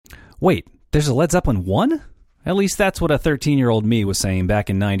Wait, there's a Led Zeppelin 1? At least that's what a 13-year-old me was saying back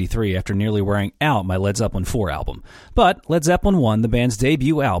in '93 after nearly wearing out my Led Zeppelin 4 album. But Led Zeppelin 1, the band's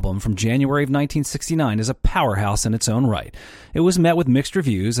debut album from January of 1969, is a powerhouse in its own right. It was met with mixed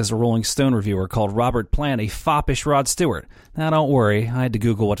reviews, as a Rolling Stone reviewer called Robert Plant a foppish Rod Stewart. Now don't worry, I had to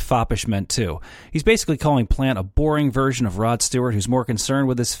Google what foppish meant too. He's basically calling Plant a boring version of Rod Stewart who's more concerned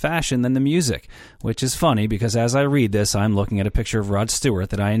with his fashion than the music. Which is funny because as I read this, I'm looking at a picture of Rod Stewart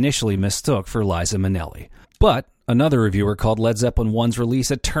that I initially mistook for Liza Minnelli. But another reviewer called Led Zeppelin 1's release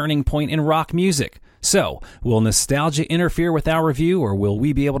a turning point in rock music. So, will nostalgia interfere with our review, or will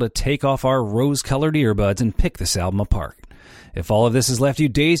we be able to take off our rose-colored earbuds and pick this album apart? If all of this has left you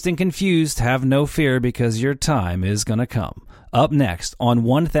dazed and confused, have no fear because your time is gonna come. Up next on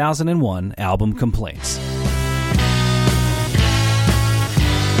 1001 Album Complaints.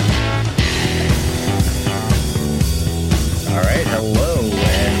 All right, hello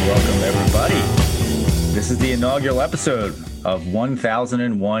and welcome everybody. This is the inaugural episode of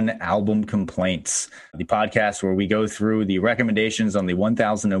 1001 Album Complaints, the podcast where we go through the recommendations on the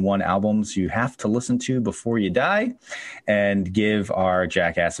 1001 albums you have to listen to before you die and give our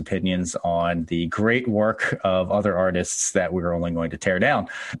jackass opinions on the great work of other artists that we're only going to tear down.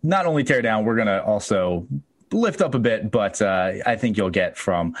 Not only tear down, we're going to also lift up a bit, but I think you'll get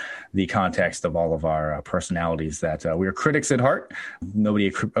from the context of all of our personalities that we're critics at heart. Nobody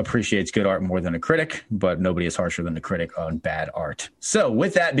appreciates good art more than a critic, but nobody is harsher than a critic on bad art. So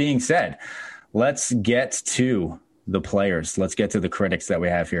with that being said, let's get to the players. Let's get to the critics that we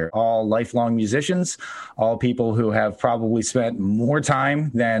have here. All lifelong musicians, all people who have probably spent more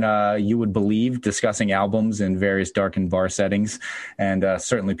time than you would believe discussing albums in various darkened bar settings, and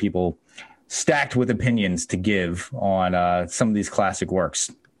certainly people stacked with opinions to give on some of these classic works.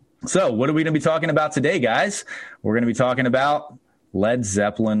 So what are we going to be talking about today, guys? We're going to be talking about Led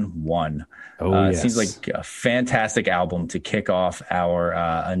Zeppelin 1. Yes. It seems like a fantastic album to kick off our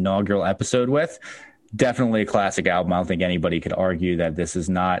inaugural episode with. Definitely a classic album. I don't think anybody could argue that this is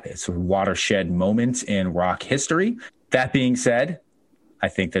not a sort of watershed moment in rock history. That being said, I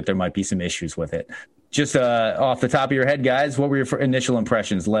think that there might be some issues with it. Just off the top of your head, guys, what were your initial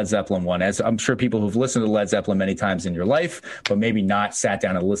impressions, Led Zeppelin 1? As I'm sure people who've listened to Led Zeppelin many times in your life, but maybe not sat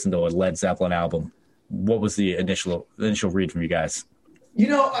down and listened to a Led Zeppelin album. What was the initial read from you guys? You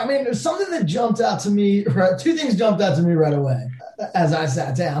know, I mean, there's something that jumped out to me. Right, two things jumped out to me right away as I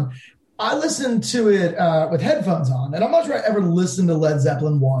sat down. I listened to it with headphones on, and I'm not sure I ever listened to Led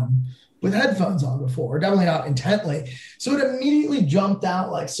Zeppelin 1 with headphones on before, definitely not intently. So it immediately jumped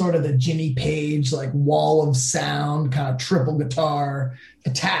out like sort of the Jimmy Page, like wall of sound, kind of triple guitar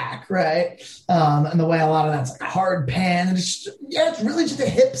attack, right? And the way a lot of that's like hard pan. And it's really just a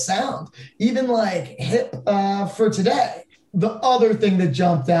hip sound, even like hip for today. The other thing that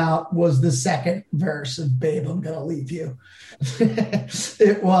jumped out was the second verse of Babe, I'm Gonna Leave You.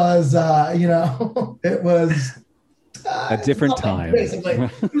 It was, it was... a different time. Basically,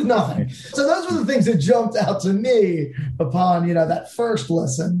 it was nothing. So those were the things that jumped out to me upon, that first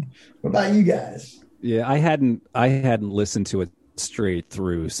listen. What about you guys? Yeah, I hadn't listened to it straight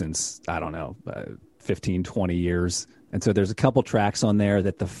through since, I don't know, 15, 20 years. And so there's a couple tracks on there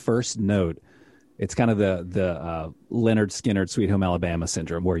that the first note, it's kind of the Leonard Skinner Sweet Home Alabama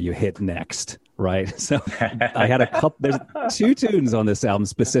syndrome where you hit next, right? So I had there's two tunes on this album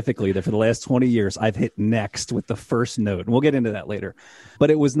specifically that for the last 20 years I've hit next with the first note. And we'll get into that later. But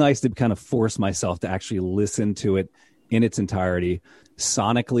it was nice to kind of force myself to actually listen to it in its entirety.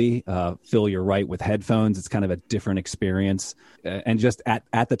 Sonically, Phil, you're right, with headphones, it's kind of a different experience. And just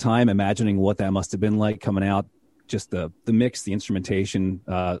at the time, imagining what that must have been like coming out, just the mix, the instrumentation,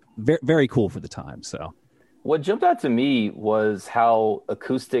 very, very cool for the time. So what jumped out to me was how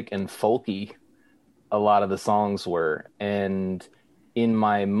acoustic and folky a lot of the songs were. And in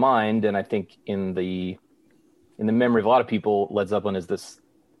my mind, and I think in the memory of a lot of people, Led Zeppelin is this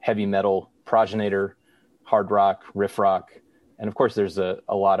heavy metal progenitor, hard rock, riff rock. And of course there's a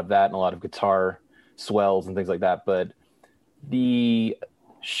lot of that and a lot of guitar swells and things like that. But the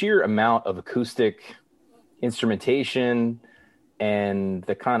sheer amount of acoustic instrumentation and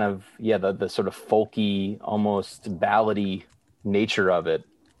the kind of the sort of folky, almost ballady nature of it,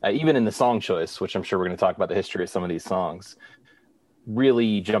 even in the song choice, which I'm sure we're going to talk about the history of some of these songs,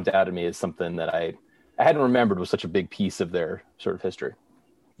 really jumped out at me as something that I hadn't remembered was such a big piece of their sort of history.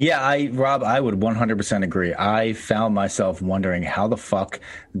 Yeah, Rob, I would 100% agree. I found myself wondering how the fuck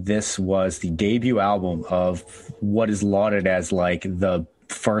this was the debut album of what is lauded as like the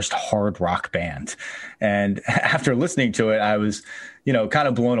first hard rock band. And after listening to it, I was, kind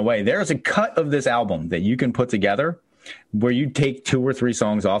of blown away. There's a cut of this album that you can put together where you take 2 or 3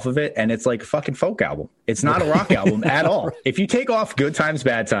 songs off of it and it's like a fucking folk album. It's not a rock album at all. Right. If you take off Good Times,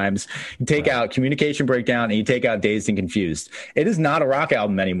 Bad Times, you take out Communication Breakdown, and you take out Dazed and Confused, it is not a rock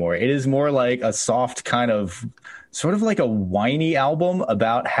album anymore. It is more like a soft kind of, sort of like a whiny album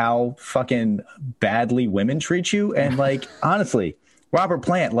about how fucking badly women treat you. And like, honestly, Robert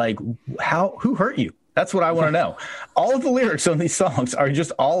Plant, like, who hurt you? That's what I want to know. All of the lyrics on these songs are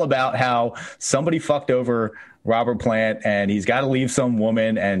just all about how somebody fucked over Robert Plant and he's got to leave some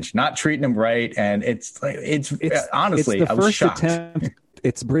woman and she's not treating him right. And it's honestly, it's I was shocked. Attempt,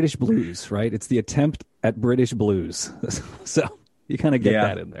 it's British blues, right? It's the attempt at British blues. So you kind of get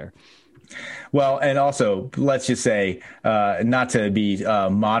that in there. Well, and also, let's just say, not to be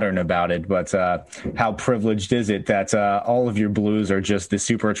modern about it, but how privileged is it that all of your blues are just the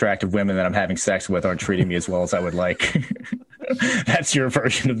super attractive women that I'm having sex with aren't treating me as well as I would like. That's your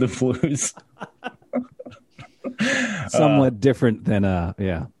version of the blues. Somewhat different than,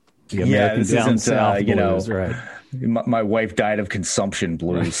 the American down south blues, right? My wife died of consumption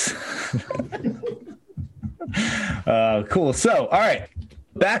blues. Cool. So, all right.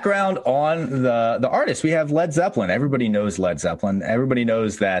 Background on the artist. We have Led Zeppelin. Everybody knows Led Zeppelin. Everybody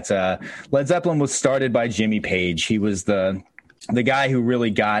knows that Led Zeppelin was started by Jimmy Page. He was the guy who really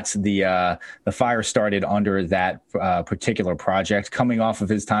got the fire started under that particular project, coming off of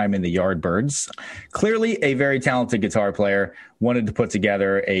his time in the Yardbirds. Clearly a very talented guitar player, wanted to put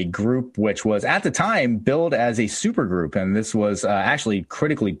together a group which was at the time billed as a supergroup. And this was actually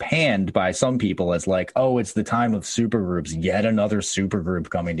critically panned by some people as like, oh, it's the time of supergroups, yet another supergroup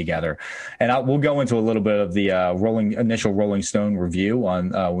coming together. And we'll go into a little bit of the initial Rolling Stone review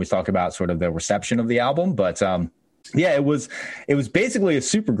on when we talk about sort of the reception of the album. But yeah, it was basically a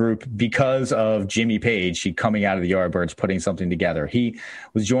supergroup because of Jimmy Page. He coming out of the Yardbirds, putting something together. He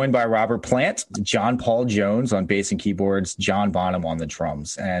was joined by Robert Plant, John Paul Jones on bass and keyboards, John Bonham on the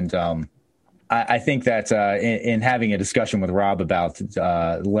drums. And I think that in having a discussion with Rob about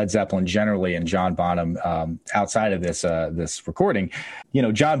Led Zeppelin generally and John Bonham outside of this recording,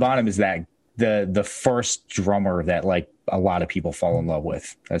 John Bonham is the first drummer that like a lot of people fall in love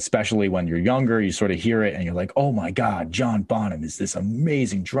with, especially when you're younger. You sort of hear it and you're like, oh my God, John Bonham is this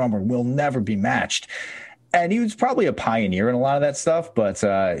amazing drummer, will never be matched. And he was probably a pioneer in a lot of that stuff, but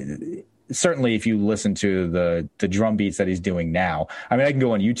certainly if you listen to the drum beats that he's doing now, I mean, I can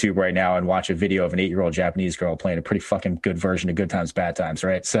go on YouTube right now and watch a video of an 8-year-old Japanese girl playing a pretty fucking good version of Good Times, Bad Times,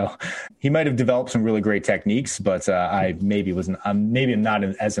 right? So he might have developed some really great techniques, but I'm not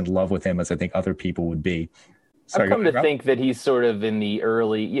as in love with him as I think other people would be. I've come to think that he's sort of in the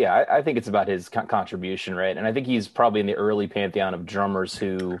early, I think it's about his contribution, right? And I think he's probably in the early pantheon of drummers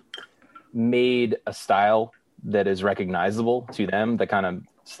who made a style that is recognizable to them, the kind of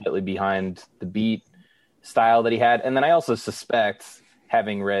slightly behind the beat style that he had. And then I also suspect,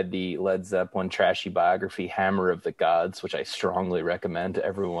 having read the Led Zeppelin trashy biography, Hammer of the Gods, which I strongly recommend to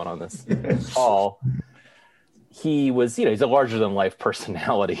everyone on this call, he was, he's a larger than life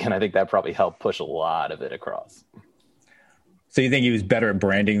personality. And I think that probably helped push a lot of it across. So you think he was better at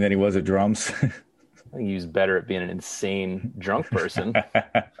branding than he was at drums? I think he was better at being an insane drunk person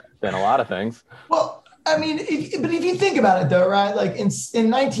than a lot of things. Well, I mean, but if you think about it though, right? Like in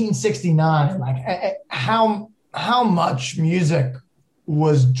 1969, like how much music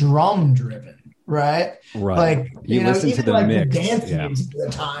was drum driven, right? Right. Like, you listen even to the like mix. the dance music at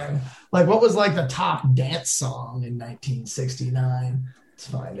the time. Like what was like the top dance song in 1969? Let's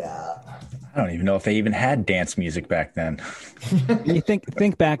find out. I don't even know if they even had dance music back then. You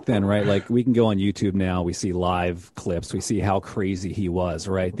think back then, right? Like we can go on YouTube now, we see live clips, we see how crazy he was,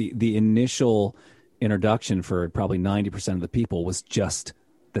 right? The initial introduction for probably 90% of the people was just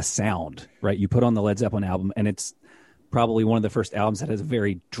the sound, right? You put on the Led Zeppelin album and it's probably one of the first albums that has a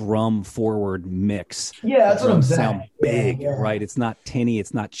very drum forward mix. Yeah, that's what I'm saying. Sound big, yeah. Right? It's not tinny,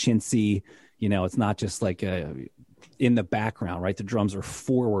 it's not chintzy, it's not just like in the background, right? The drums are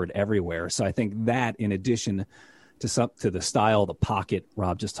forward everywhere. So I think that in addition to the style, the pocket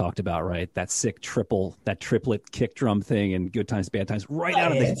Rob just talked about, right? That sick triplet kick drum thing and Good Times, Bad Times right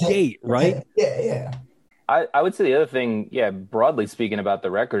out of the gate, right? Yeah. I would say the other thing, broadly speaking about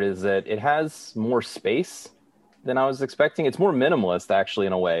the record is that it has more space than I was expecting. It's more minimalist actually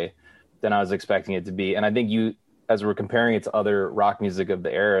in a way than I was expecting it to be. And I think as we're comparing it to other rock music of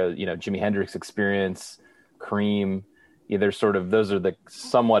the era, Jimi Hendrix Experience, Cream, those are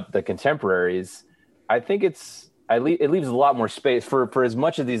somewhat the contemporaries. I think it leaves a lot more space for as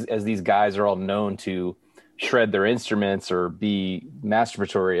much of these guys are all known to shred their instruments or be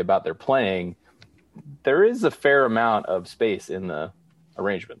masturbatory about their playing. There is a fair amount of space in the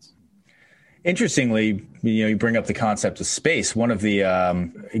arrangements. Interestingly, you bring up the concept of space. One of the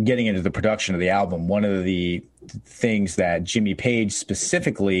getting into the production of the album, one of the things that Jimmy Page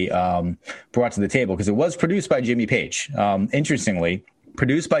specifically brought to the table, because it was produced by Jimmy Page. Interestingly,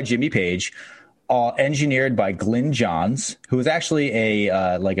 produced by Jimmy Page, engineered by Glyn Johns, who was actually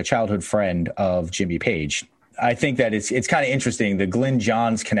a childhood friend of Jimmy Page. I think that it's kind of interesting, the Glyn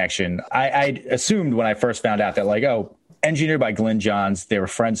Johns connection. I assumed when I first found out that engineered by Glyn Johns, they were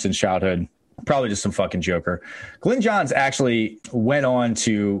friends since childhood. Probably just some fucking joker. Glyn Johns actually went on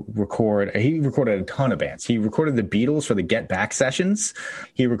to record. He recorded a ton of bands. He recorded the Beatles for the Get Back sessions.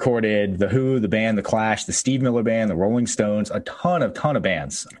 He recorded The Who, the band, The Clash, the Steve Miller Band, the Rolling Stones, a ton of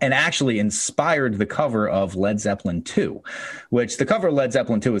bands, and actually inspired the cover of Led Zeppelin 2, which the cover of Led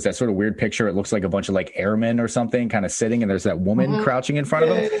Zeppelin 2 is that sort of weird picture. It looks like a bunch of airmen or something kind of sitting, and there's that woman crouching in front of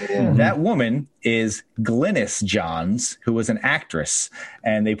them. Yeah. That woman is Glynis Johns, who was an actress,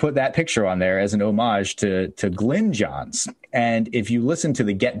 and they put that picture on there as an homage to Glyn Johns. And if you listen to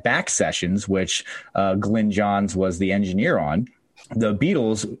the Get Back sessions, which Glyn Johns was the engineer on, the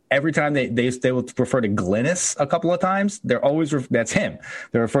Beatles, every time they will refer to Glynis a couple of times, they're always that's him.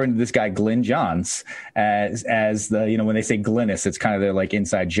 They're referring to this guy Glyn Johns as the when they say Glynis, it's kind of their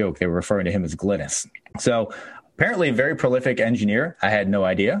inside joke. They were referring to him as Glynis. So apparently a very prolific engineer. I had no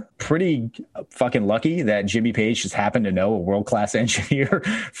idea. Pretty fucking lucky that Jimmy Page just happened to know a world-class engineer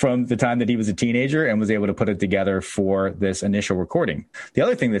from the time that he was a teenager and was able to put it together for this initial recording. The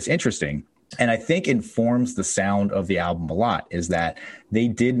other thing that's interesting, and I think informs the sound of the album a lot, is that they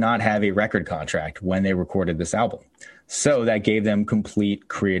did not have a record contract when they recorded this album. So that gave them complete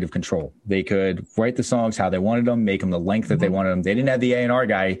creative control. They could write the songs how they wanted them, make them the length that they wanted them. They didn't have the A&R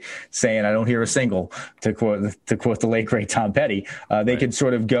guy saying, "I don't hear a single," to quote the late great Tom Petty. They could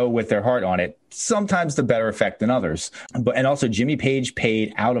sort of go with their heart on it, sometimes to better effect than others. And also Jimmy Page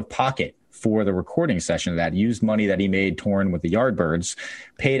paid out of pocket for the recording session of that, used money that he made touring with the Yardbirds,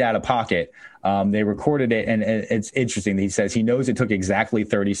 paid out of pocket. They recorded it, and it's interesting. He says he knows it took exactly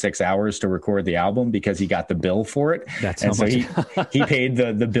 36 hours to record the album because he got the bill for it. That's and how so much. he paid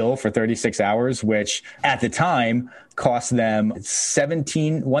the bill for 36 hours, which at the time cost them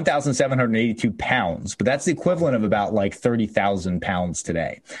 1,782 pounds, but that's the equivalent of about 30,000 pounds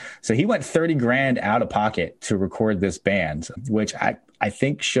today. So he went 30 grand out of pocket to record this band, which I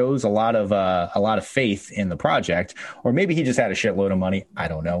think shows a lot of faith in the project, or maybe he just had a shitload of money. I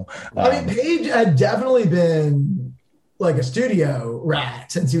don't know. Page had definitely been a studio rat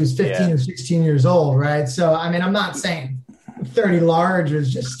since he was 15 or 16 years old, right? So, I'm not saying 30 large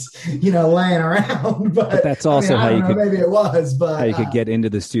was just, laying around, but that's also how you could, maybe it was, but how you could get into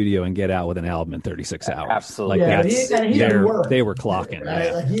the studio and get out with an album in 36 hours. Absolutely. They were clocking.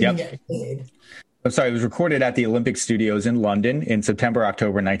 Right? He didn't get paid. I'm sorry, it was recorded at the Olympic Studios in London in September,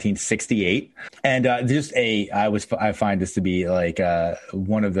 October 1968. And I find this to be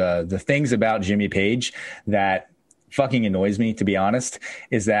one of the things about Jimmy Page that fucking annoys me, to be honest,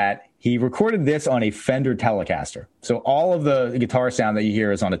 is that he recorded this on a Fender Telecaster. So all of the guitar sound that you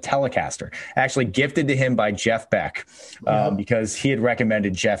hear is on a Telecaster, actually gifted to him by Jeff Beck, because he had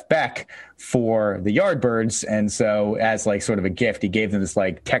recommended Jeff Beck for the Yardbirds. And so as sort of a gift, he gave them this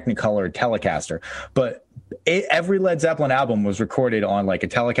Technicolor Telecaster. But every Led Zeppelin album was recorded on a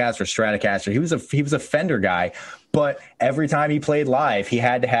Telecaster, Stratocaster. He was a Fender guy. But every time he played live, he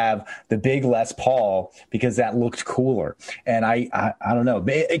had to have the big Les Paul because that looked cooler. And I don't know.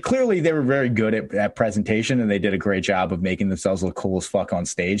 Clearly, they were very good at presentation, and they did a great job of making themselves look cool as fuck on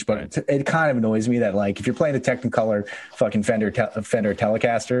stage. But it kind of annoys me that if you're playing a Technicolor fucking Fender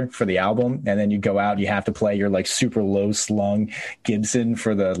Telecaster for the album, and then you go out and you have to play your super low slung Gibson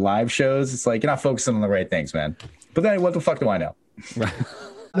for the live shows, it's you're not focusing on the right things, man. But then what the fuck do I know?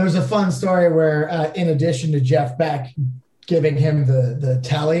 There's a fun story where, in addition to Jeff Beck giving him the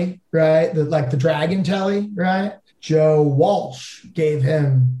telly, right, the Dragon telly, right, Joe Walsh gave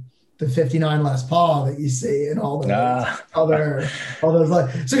him the 59 Les Paul that you see in all those.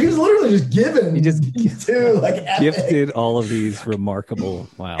 So he was literally just given. He just gifted all of these remarkable.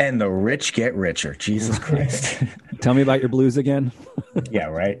 Wow. And the rich get richer. Jesus Christ. Tell me about your blues again. Yeah,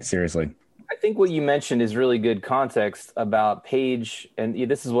 right. Seriously. I think what you mentioned is really good context about Page, and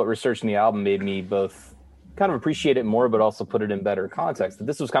this is what researching the album made me both kind of appreciate it more, but also put it in better context. That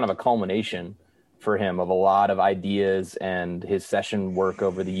this was kind of a culmination for him of a lot of ideas and his session work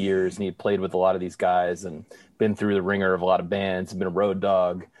over the years, and he had played with a lot of these guys and been through the ringer of a lot of bands, been a road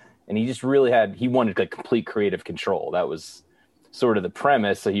dog, and he just really he wanted complete creative control. That was sort of the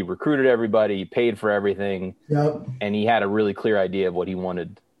premise. So he recruited everybody, he paid for everything, and he had a really clear idea of what he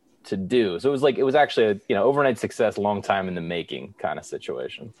wanted to do. So it was actually a overnight success, long time in the making kind of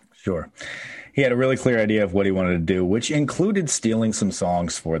situation. Sure. He had a really clear idea of what he wanted to do, which included stealing some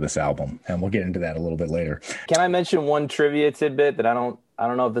songs for this album. And we'll get into that a little bit later. Can I mention one trivia tidbit that I don't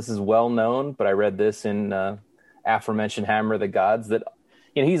know if this is well known, but I read this in aforementioned Hammer of the Gods, that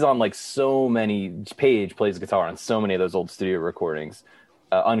he's on like so many, Page plays guitar on so many of those old studio recordings,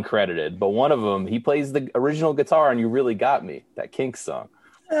 uncredited. But one of them, he plays the original guitar on You Really Got Me, that Kinks song.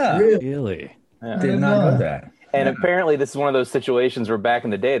 Yeah. Really? Yeah. Did not know that. And apparently this is one of those situations where back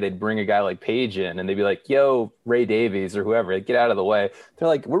in the day, they'd bring a guy like Page in and they'd be like, yo, Ray Davies or whoever, get out of the way. They're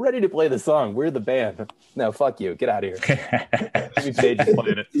like, we're ready to play the song. We're the band. No, fuck you. Get out of here. Maybe Page is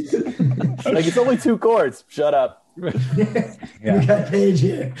playing it. Like, it's only 2 chords. Shut up. Yeah. We got Page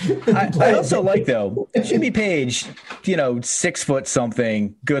here. I also like, though, Jimmy Page, 6 foot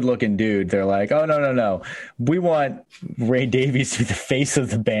something, good looking dude. They're like, oh, no. We want Ray Davies to be the face of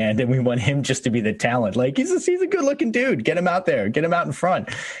the band, and we want him just to be the talent. Like, he's a good looking dude. Get him out there. Get him out in front.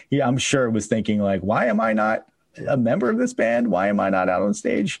 Yeah, I'm sure was thinking, like, why am I not a member of this band? Why am I not out on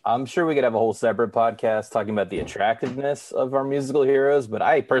stage? I'm sure we could have a whole separate podcast talking about the attractiveness of our musical heroes, but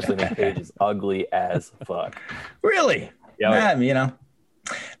I personally think Page is ugly as fuck. Really? Yeah.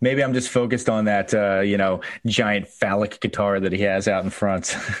 Maybe I'm just focused on that, giant phallic guitar that he has out in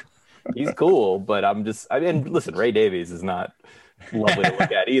front. He's cool, but listen, Ray Davies is not lovely to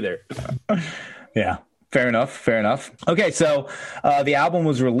look at either. Yeah. Fair enough. Okay, so the album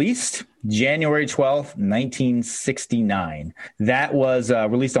was released January 12th, 1969. That was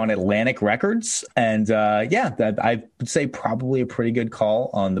released on Atlantic Records. And I would say probably a pretty good call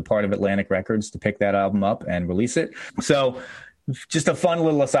on the part of Atlantic Records to pick that album up and release it. So just a fun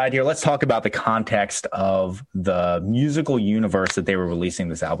little aside here. Let's talk about the context of the musical universe that they were releasing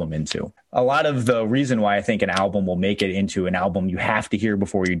this album into. A lot of the reason why I think an album will make it into an album you have to hear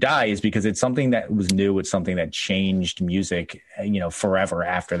before you die is because it's something that was new. It's something that changed music, forever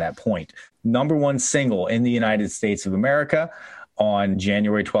after that point. Number 1 single in the United States of America on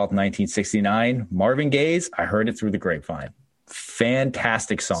January 12th, 1969, Marvin Gaye's I Heard It Through the Grapevine.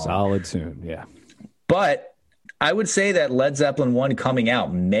 Fantastic song. Solid tune, yeah. But I would say that Led Zeppelin 1 coming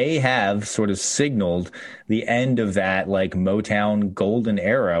out may have sort of signaled the end of that like Motown golden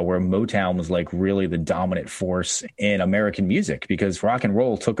era where Motown was like really the dominant force in American music because rock and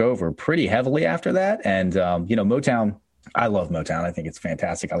roll took over pretty heavily after that. And, Motown, I love Motown. I think it's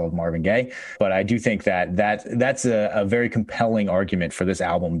fantastic. I love Marvin Gaye. But I do think that's a very compelling argument for this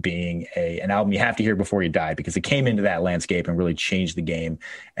album being an album you have to hear before you die because it came into that landscape and really changed the game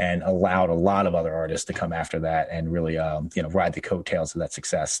and allowed a lot of other artists to come after that and really, ride the coattails of that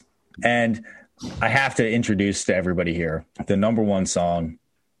success. And I have to introduce to everybody here the number 1 song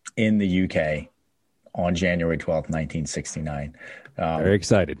in the UK on January 12th, 1969. Very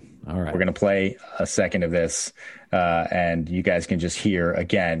excited. All right. We're going to play a second of this, and you guys can just hear,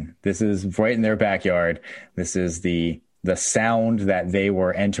 again, this is right in their backyard. This is the sound that they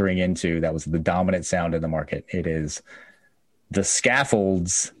were entering into. That was the dominant sound in the market. It is the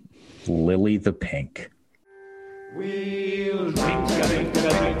Scaffolds, Lily the Pink. We'll drink Lily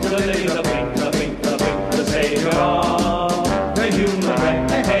the Pink, the savior of the human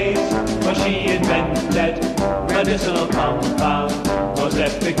race, for she invented medicinal compound, most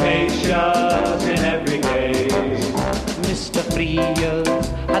efficacious in every case. Mr. Frears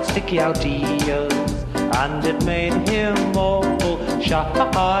had sticky out ears, and it made him awful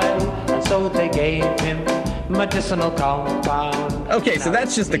shy, and so they gave him medicinal compound. Okay, so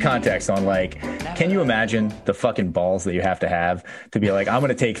that's just the context on like, can you imagine the fucking balls that you have to be like, I'm going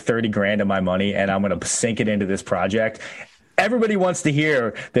to take 30 grand of my money and I'm going to sink it into this project. Everybody wants to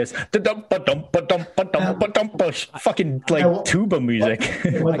hear this fucking like tuba music.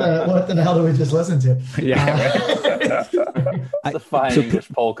 What the hell did we just listen to? Yeah, It's a fine English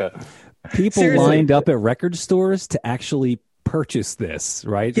polka. People Seriously. lined up at record stores to actually purchase this,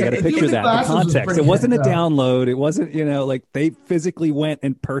 right? You Yeah, got to picture that, the Glasses was context. pretty It wasn't a hit, though. download. It wasn't, like they physically went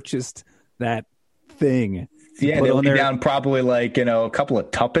and purchased that thing. Yeah, put they on laid their- down probably like, a couple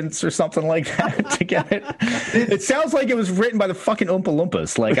of tuppence or something like that to get it. It sounds like it was written by the fucking Oompa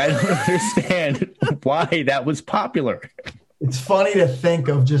Loompas. Like, I don't understand why that was popular. It's funny to think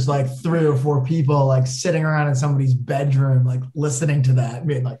of just like 3 or 4 people like sitting around in somebody's bedroom, like listening to that and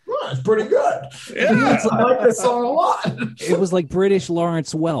being like, oh, it's pretty good. Yeah. I like this song a lot. It was like British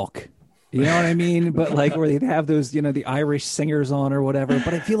Lawrence Welk. You know what I mean? But like where they'd have those, the Irish singers on or whatever.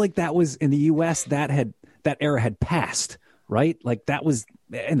 But I feel like that was in the US that era had passed, right? Like that was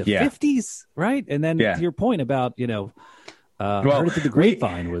in the 50s, right? And then to your point about, heard it through the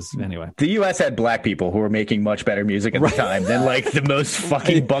grapevine was anyway. The U.S. had black people who were making much better music at the time than like the most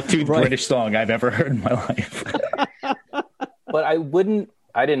fucking bucktooth British song I've ever heard in my life. But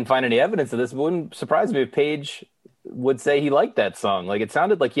I didn't find any evidence of this. It wouldn't surprise me if Page would say he liked that song. Like, it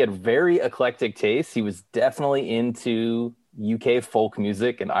sounded like he had very eclectic taste. He was definitely into UK folk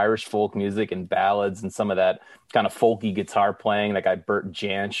music and Irish folk music and ballads and some of that kind of folky guitar playing. That guy Bert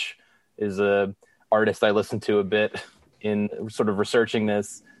Jansch is a artist I listened to a bit in sort of researching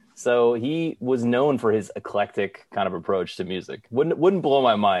this. So he was known for his eclectic kind of approach to music. Wouldn't blow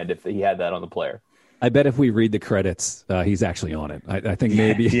my mind if he had that on the player. I bet if we read the credits, he's actually on it. I think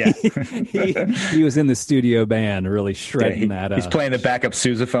maybe he was in the studio band really shredding that. He's playing the backup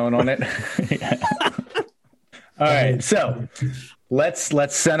sousaphone on it. All right, so let's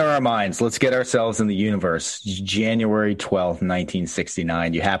center our minds. Let's get ourselves in the universe. January 12th,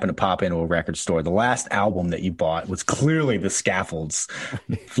 1969. You happen to pop into a record store. The last album that you bought was clearly The Scaffolds,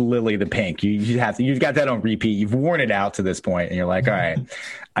 Lily the Pink. You've got that on repeat. You've worn it out to this point, and you're like, all right,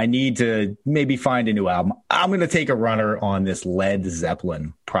 I need to maybe find a new album. I'm going to take a runner on this Led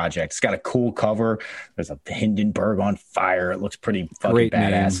Zeppelin project. It's got a cool cover. There's a Hindenburg on fire. It looks pretty fucking Great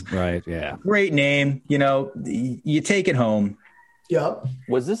badass. Name. Right, yeah. Great name. You know, you take it home. Yep.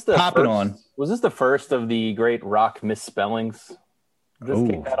 Was this the first of the great rock misspellings? Did this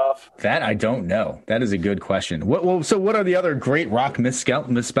kick that off? That I don't know. That is a good question. So what are the other great rock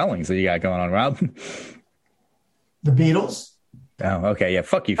misspellings that you got going on, Rob? The Beatles. Oh, okay. Yeah.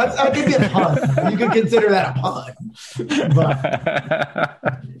 Fuck you. I give you a pun. You could consider that a pun. But...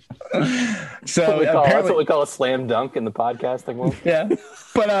 So that's what we call a slam dunk in the podcasting world. Yeah.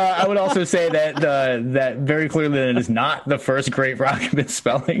 But I would also say that that very clearly that it is not the first great rock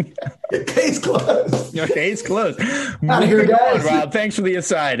misspelling. Case closed. Your case closed. Out of here, guys. Rob, thanks for the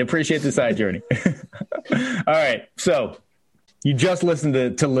aside. Appreciate the side journey. All right. So you just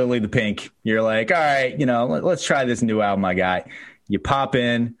listened to Lily the Pink. You're like, all right, let's try this new album I got. You pop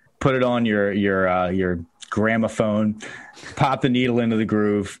in, put it on your gramophone, pop the needle into the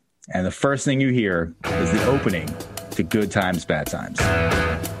groove, and the first thing you hear is the opening to Good Times, Bad Times. In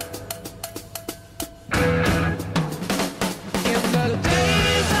the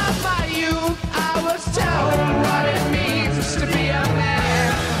days of my youth, I was told what it means to be a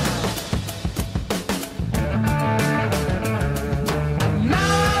man.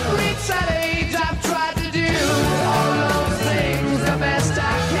 Now I've reached that age, I've tried to do all those things the best I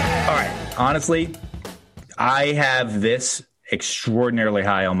can. All right. Honestly, I have this extraordinarily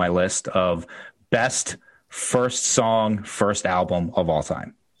high on my list of best first song, first album of all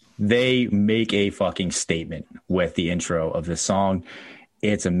time. They make a fucking statement with the intro of this song.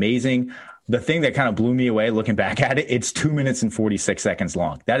 It's amazing. The thing that kind of blew me away looking back at it, it's 2 minutes and 46 seconds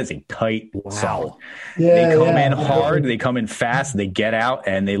long. That is a tight song. Yeah, they come in hard, they come in fast, they get out,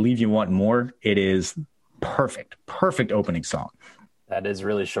 and they leave you wanting more. It is perfect opening song. That is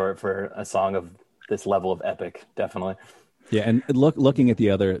really short for a song of this level of epic, definitely. Yeah, and looking at the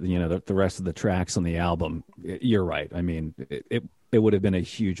other, the rest of the tracks on the album, you're right. I mean, it would have been a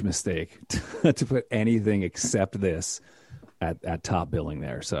huge mistake to put anything except this at top billing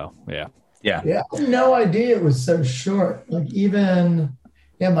there. So, yeah. I had no idea it was so short. Like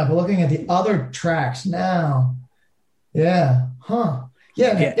Michael, looking at the other tracks now. Yeah. Huh.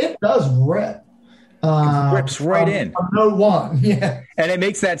 Yeah. It does rip. It rips right in. No one. Yeah. And it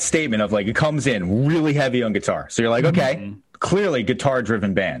makes that statement of like, it comes in really heavy on guitar. So you're like, okay, clearly guitar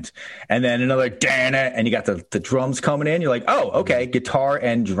driven band. And then another Dana, and you got the drums coming in. You're like, oh, okay, guitar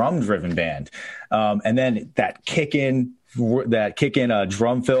and drum driven band. And then that kick in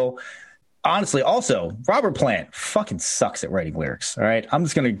drum fill. Honestly, also, Robert Plant fucking sucks at writing lyrics. All right. I'm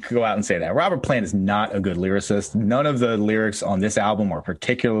just going to go out and say that. Robert Plant is not a good lyricist. None of the lyrics on this album are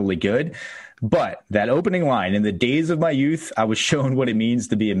particularly good. But that opening line, in the days of my youth, I was shown what it means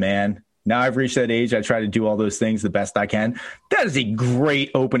to be a man. Now I've reached that age. I try to do all those things the best I can. That is a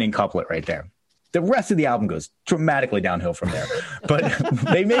great opening couplet right there. The rest of the album goes dramatically downhill from there. But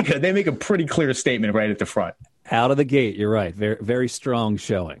they make a pretty clear statement right at the front. Out of the gate, you're right. Very, very strong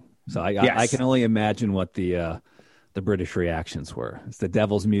showing. So I can only imagine what the British reactions were. It's the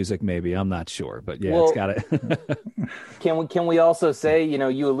devil's music, maybe. I'm not sure, but yeah, it's got it. Can we also say,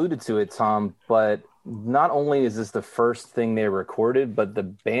 you alluded to it, Tom, but not only is this the first thing they recorded, but the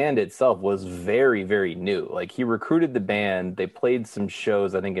band itself was very, very new. Like, he recruited the band. They played some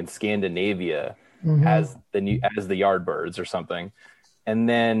shows, I think, in Scandinavia as the Yardbirds or something. And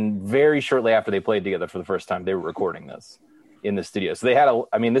then very shortly after they played together for the first time, they were recording this in the studio. So they had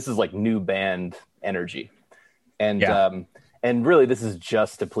this is like new band energy. And and really, this is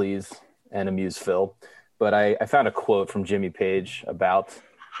just to please and amuse Phil. but I found a quote from Jimmy Page about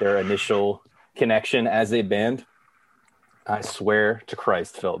their initial connection as a band. I swear to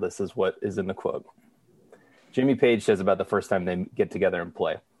Christ, Phil, this is what is in the quote. Jimmy Page says about the first time they get together and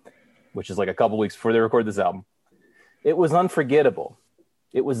play, which is like a couple weeks before they record this album. It was unforgettable.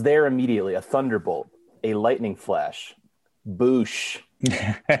 It was there immediately, a thunderbolt, a lightning flash. Boosh.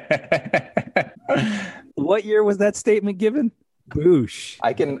 What year was that statement given? Boosh.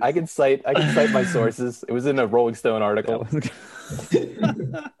 I can cite my sources. It was in a Rolling Stone article.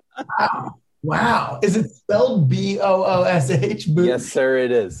 Wow. Is it spelled Boosh? Boosh? Yes, sir,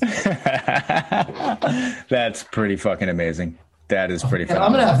 it is. That's pretty fucking amazing. That is pretty And fun.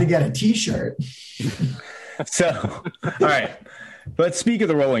 I'm gonna have to get a T-shirt. So, all right, let's speak of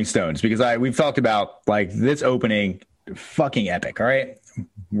the Rolling Stones, because we've talked about like this opening, fucking epic. All right,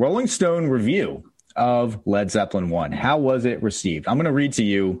 Rolling Stone review of Led Zeppelin 1. How was it received? I'm going to read to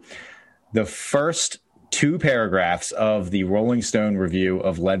you the first two paragraphs of the Rolling Stone review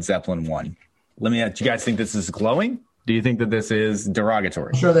of Led Zeppelin 1. Let me ask, do you guys think this is glowing? Do you think that this is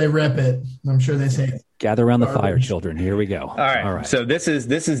derogatory? I'm sure they rip it. I'm sure they say Gather around the fire, children. Here we go. All right. So this is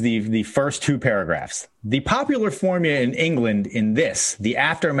the first two paragraphs. The popular formula in England in the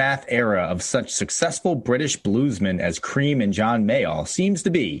aftermath era of such successful British bluesmen as Cream and John Mayall seems to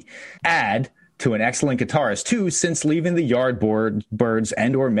be add to an excellent guitarist who, since leaving the Yardbirds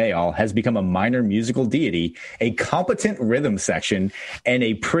and or Mayall, has become a minor musical deity, a competent rhythm section, and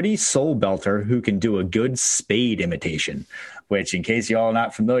a pretty soul belter who can do a good Spade imitation. Which, in case y'all are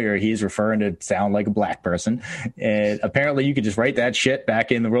not familiar, he's referring to sound like a black person. And apparently you could just write that shit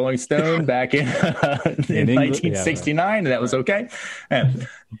back in the Rolling Stone back in 1969, and that was okay. And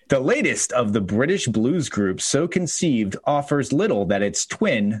the latest of the British blues groups so conceived offers little that its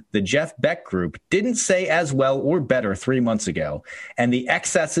twin, the Jeff Beck Group, didn't say as well or better 3 months ago. And the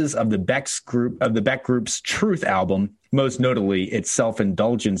excesses of the Beck Group's Truth album, most notably its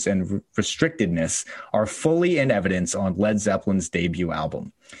self-indulgence and restrictedness, are fully in evidence on Led Zeppelin's debut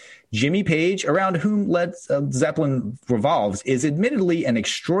album. Jimmy Page, around whom Led Zeppelin revolves, is admittedly an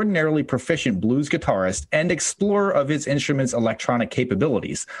extraordinarily proficient blues guitarist and explorer of his instrument's electronic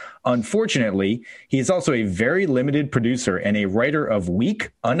capabilities. Unfortunately, he is also a very limited producer and a writer of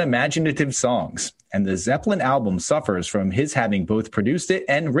weak, unimaginative songs. And the Zeppelin album suffers from his having both produced it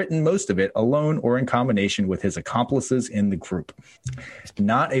and written most of it alone or in combination with his accomplices in the group.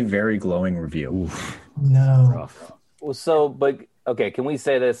 Not a very glowing review. Oof. no. Rough. Well, so, but okay, can we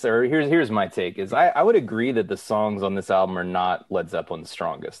say this? Or here's my take: is I would agree that the songs on this album are not Led Zeppelin's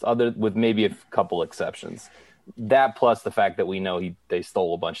strongest, other with maybe a couple exceptions. That plus the fact that we know they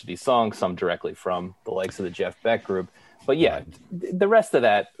stole a bunch of these songs, some directly from the likes of the Jeff Beck Group. But yeah, the rest of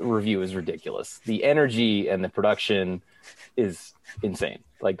that review is ridiculous. The energy and the production is insane.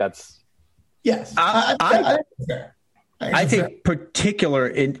 Like that's Yes. I take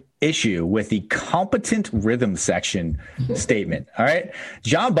particular issue with the competent rhythm section statement. All right.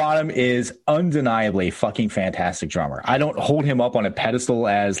 John Bonham is undeniably a fucking fantastic drummer. I don't hold him up on a pedestal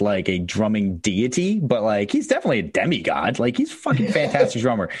as like a drumming deity, but like he's definitely a demigod. Like he's a fucking fantastic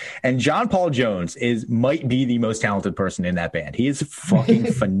drummer. And John Paul Jones might be the most talented person in that band. He is a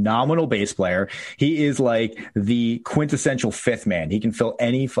fucking phenomenal bass player. He is like the quintessential fifth man. He can fill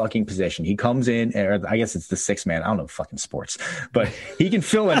any fucking position. He comes in, or I guess it's the sixth man. I don't know fucking sports, but he can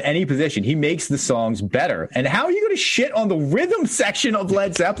fill in any position. He makes the songs better. And how are you going to shit on the rhythm section of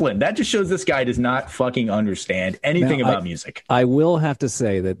Led Zeppelin? That just shows this guy does not fucking understand anything about music. I will have to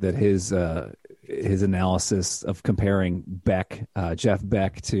say that his analysis of comparing Jeff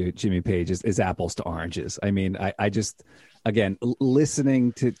Beck to Jimmy Page is apples to oranges. I mean, I just, again,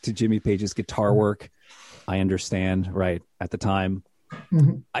 listening to Jimmy Page's guitar work, I understand, right, at the time.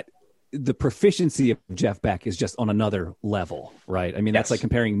 Mm-hmm. The proficiency of Jeff Beck is just on another level, right? I mean, that's like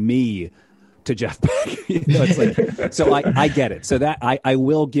comparing me to Jeff Beck. It's like, so I get it. So that I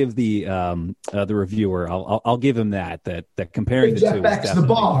will give the reviewer, I'll give him that comparing the Jeff two. Beck's the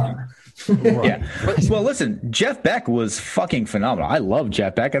bar. Right. Yeah. Well, listen, Jeff Beck was fucking phenomenal. I love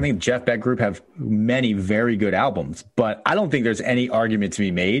Jeff Beck. I think Jeff Beck Group have many very good albums, but I don't think there's any argument to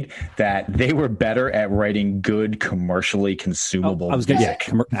be made that they were better at writing good commercially consumable music.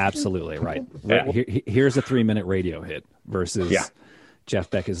 Absolutely right. Yeah. Here's a 3-minute radio hit versus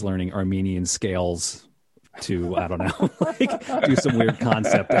Jeff Beck is learning Armenian scales to, I don't know, like do some weird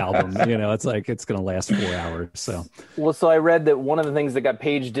concept album. You know, it's like it's going to last 4 hours. So, well, so I read that one of the things that got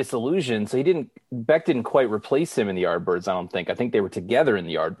Page disillusioned. So Beck didn't quite replace him in the Yardbirds. I don't think. I think they were together in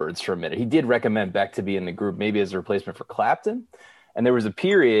the Yardbirds for a minute. He did recommend Beck to be in the group, maybe as a replacement for Clapton. And there was a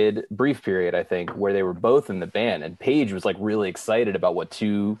brief period, I think, where they were both in the band, and Page was like really excited about what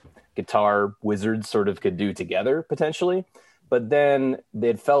two guitar wizards sort of could do together potentially. But then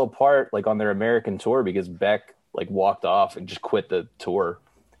they fell apart like on their American tour because Beck like walked off and just quit the tour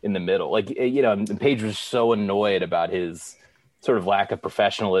in the middle. Like, you know, and Page was so annoyed about his sort of lack of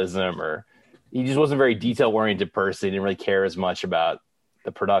professionalism, or he just wasn't a very detail oriented person. He didn't really care as much about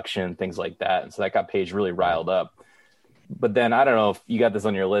the production, things like that. And so that got Page really riled up. But then I don't know if you got this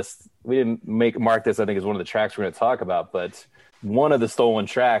on your list. We didn't mark this, I think, as one of the tracks we're going to talk about, but one of the stolen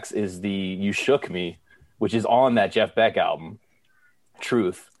tracks is the You Shook Me, which is on that Jeff Beck album,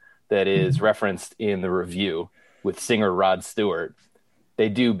 Truth, that is referenced in the review with singer Rod Stewart. They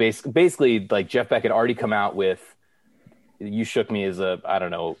do basically like Jeff Beck had already come out with You Shook Me is a, I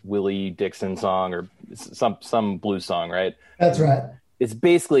don't know, Willie Dixon song or some blues song, right? That's right. It's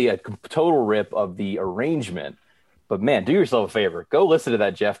basically a total rip of the arrangement. But man, do yourself a favor. Go listen to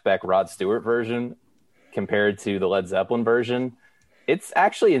that Jeff Beck Rod Stewart version compared to the Led Zeppelin version. It's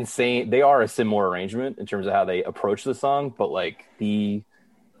actually insane. They are a similar arrangement in terms of how they approach the song, but like the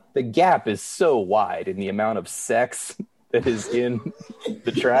gap is so wide in the amount of sex that is in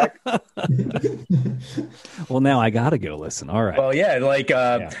the track. Well, now I gotta go listen. All right. Well, yeah, like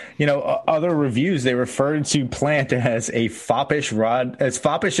you know, other reviews they referred to Plant as foppish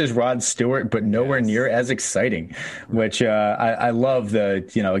as Rod Stewart, but nowhere near as exciting. Which I love the,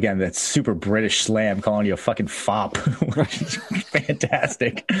 you know, again, that super British slam calling you a fucking fop, which is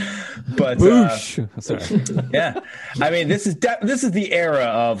fantastic. But Sorry. yeah, I mean, this is the era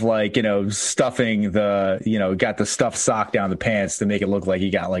of like, you know, stuffing the, you know, got the stuff sock down the pants to make it look like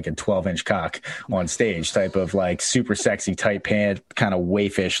you got like a 12-inch cock on stage type of like super sexy tight pant, kind of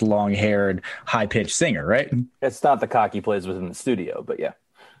waifish, long-haired, high-pitched singer, right? It's not the cock he plays with in the studio, but yeah.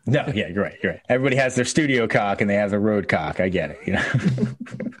 No, yeah, you're right. Everybody has their studio cock and they have their road cock. I get it, you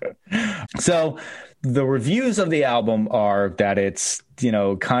know. So the reviews of the album are that it's, you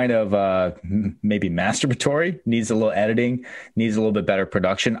know, kind of maybe masturbatory, needs a little editing, needs a little bit better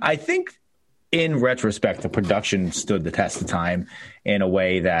production. I think in retrospect, the production stood the test of time in a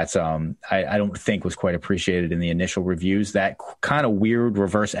way that I don't think was quite appreciated in the initial reviews. That kind of weird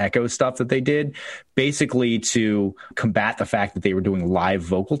reverse echo stuff that they did, basically to combat the fact that they were doing live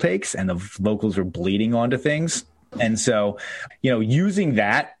vocal takes and the vocals were bleeding onto things. And so, you know, using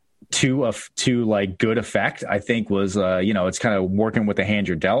that to like good effect, I think was, you know, it's kind of working with the hand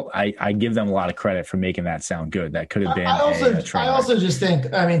you're dealt. I give them a lot of credit for making that sound good. That could have been. I also just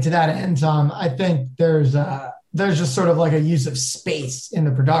think, I mean, to that end, Tom, I think there's just sort of like a use of space in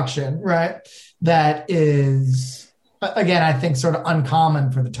the production, right? That is, again, I think sort of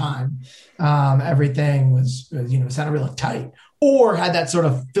uncommon for the time. Everything was, you know, sounded really tight or had that sort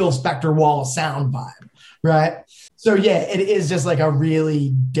of Phil Spector wall of sound vibe, right? So yeah, it is just like a really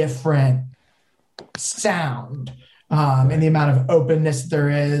different sound in the amount of openness there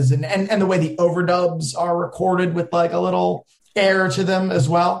is, and the way the overdubs are recorded with like a little air to them as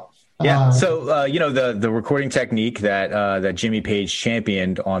well. Yeah. So you know, the recording technique that Jimmy Page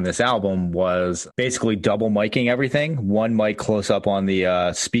championed on this album was basically double miking everything. One mic close up on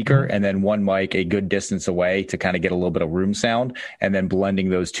the speaker, and then one mic a good distance away to kind of get a little bit of room sound, and then blending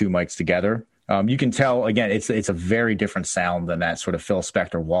those two mics together. You can tell, again, it's a very different sound than that sort of Phil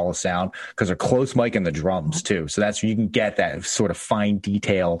Spector wall of sound because they're close mic in the drums too. So that's where you can get that sort of fine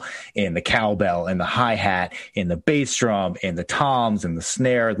detail in the cowbell and the hi-hat, in the bass drum, in the toms and the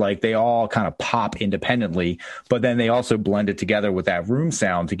snare. Like they all kind of pop independently, but then they also blend it together with that room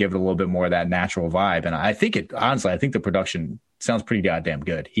sound to give it a little bit more of that natural vibe. And I think honestly, I think the production sounds pretty goddamn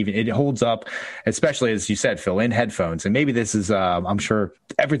good. Even it holds up, especially as you said, Phil, in headphones. And maybe this is, I'm sure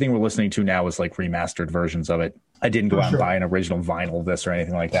everything we're listening to now is like remastered versions of it. I didn't go out and buy an original vinyl of this or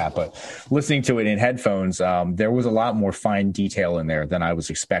anything like that, but listening to it in headphones, there was a lot more fine detail in there than I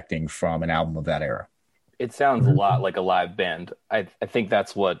was expecting from an album of that era. It sounds a lot like a live band. I think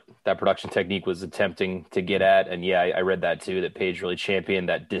that's what that production technique was attempting to get at. And yeah, I read that too, that Page really championed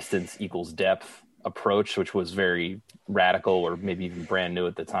that distance equals depth approach, which was very radical or maybe even brand new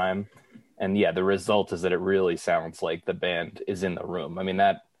at the time. And yeah, the result is that it really sounds like the band is in the room. I mean,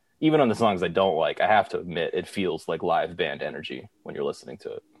 that even on the songs I don't like, I have to admit it feels like live band energy when you're listening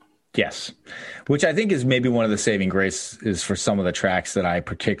to it. Yes, which I think is maybe one of the saving graces for some of the tracks that I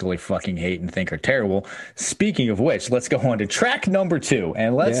particularly fucking hate and think are terrible. Speaking of which, let's go on to track number 2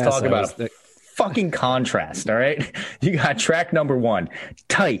 and let's talk about fucking contrast. All right, you got track number 1,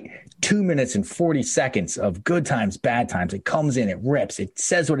 Tight. 2 minutes and 40 seconds of good times, bad times. It comes in, it rips, it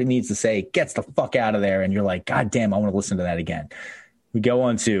says what it needs to say, it gets the fuck out of there, and you're like, God damn, I want to listen to that again. We go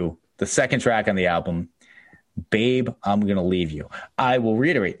on to the second track on the album, Babe, I'm Gonna Leave You. I will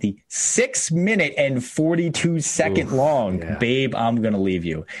reiterate the 6-minute and 42-second long Babe, I'm Gonna Leave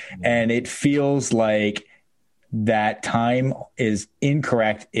You. And it feels like that time is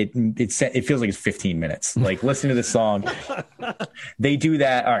incorrect. It feels like it's 15 minutes. Like, listen to the song. They do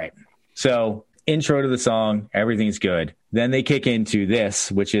that. All right. So intro to the song, everything's good. Then they kick into this,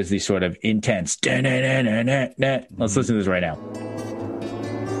 which is the sort of intense. Let's listen to this right now.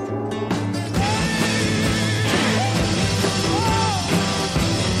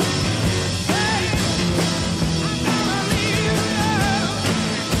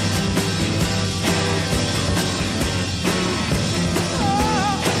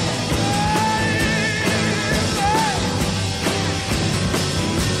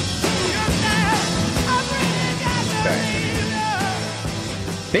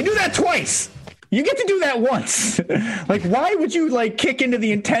 They do that twice. You get to do that once. Like, why would you like kick into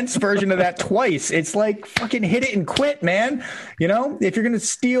the intense version of that twice? It's like fucking hit it and quit, man. You know, if you're gonna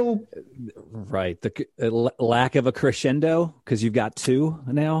steal, right? The lack of a crescendo because you've got two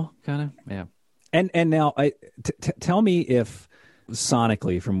now, kind of, yeah. And now, tell me if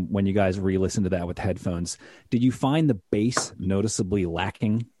sonically, from when you guys re-listened to that with headphones, did you find the bass noticeably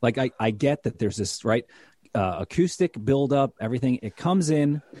lacking? Like, I get that there's this acoustic build up, everything, it comes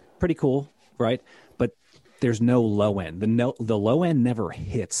in pretty cool, right? But there's no low end. The low end never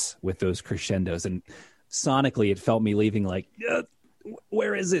hits with those crescendos, and sonically it felt me leaving like,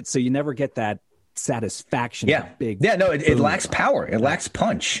 where is it? So you never get that satisfaction. It lacks power, it lacks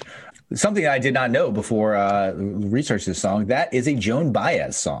punch. Something I did not know before research this song, that is a Joan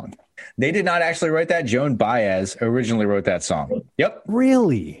Baez song. They did not actually write that. Joan Baez originally wrote that song. Yep.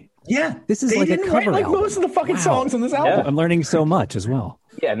 Really? Yeah, this is like a cover write, album. Most of the fucking songs on this album. Yeah. I'm learning so much as well.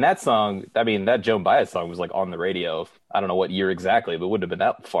 Yeah, and that song, I mean, that Joan Baez song was like on the radio. I don't know what year exactly, but it wouldn't have been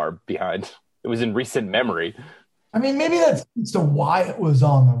that far behind. It was in recent memory. I mean, maybe that's to why it was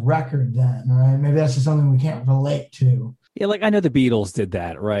on the record then, right? Maybe that's just something we can't relate to. Yeah, like I know the Beatles did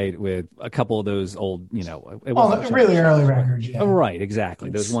that, right? With a couple of those old, really early records. Yeah. Right, exactly.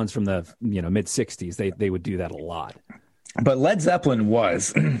 Those ones from the mid '60s, they would do that a lot. But Led Zeppelin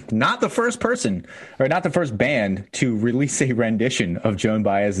was not the first person or not the first band to release a rendition of Joan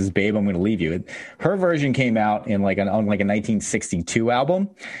Baez's Babe, I'm Gonna Leave You. Her version came out in on a 1962 album.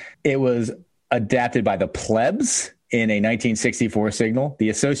 It was adapted by the Plebs in a 1964 single, The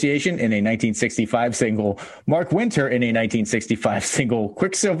Association in a 1965 single, Mark Winter in a 1965 single,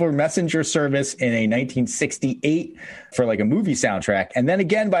 Quicksilver Messenger Service in a 1968 for like a movie soundtrack, and then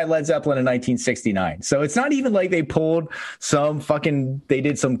again by Led Zeppelin in 1969. So it's not even like they pulled they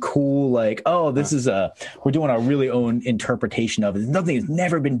did some cool like, oh, this is we're doing our really own interpretation of it. Nothing has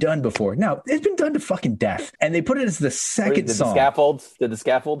never been done before. No, it's been done to fucking death. And they put it as the second song. Did the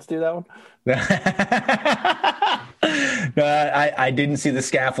Scaffolds do that one? I didn't see the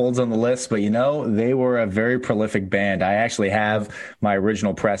Scaffolds on the list, but they were a very prolific band. I actually have my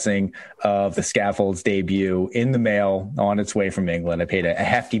original pressing of the Scaffolds debut in the mail on its way from England. I paid a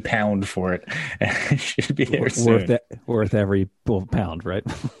hefty pound for it. It should be there soon. Worth every pound, right?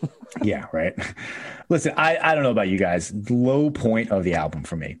 Yeah, right. Listen, I don't know about you guys. Low point of the album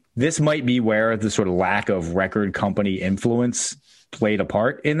for me. This might be where the sort of lack of record company influence played a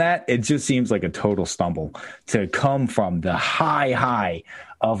part in that. It just seems like a total stumble to come from the high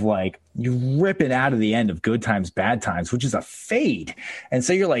of like you ripping out of the end of Good Times, Bad Times, which is a fade. And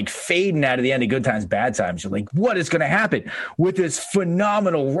so you're like fading out of the end of Good Times, Bad Times. You're like, what is going to happen with this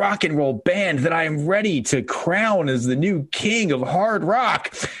phenomenal rock and roll band that I am ready to crown as the new king of hard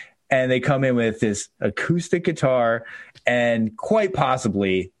rock? And they come in with this acoustic guitar and quite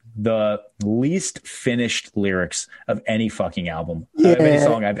possibly the least finished lyrics of any fucking album, of any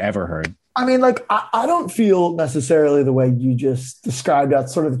song I've ever heard. I mean, like, I don't feel necessarily the way you just described that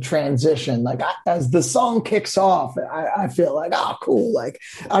sort of the transition. Like, as the song kicks off, I feel like, oh, cool. Like,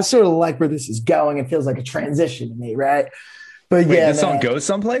 I sort of like where this is going. It feels like a transition to me, right? But wait, the song goes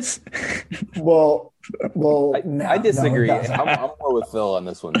someplace? Well, I disagree. No, I'm more with Phil on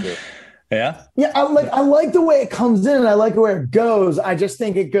this one too. Yeah. Yeah, I like the way it comes in and I like where it goes. I just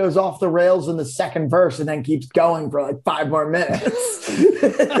think it goes off the rails in the second verse and then keeps going for like 5 more minutes.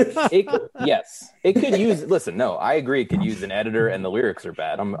 Yes. It could use I agree it could use an editor and the lyrics are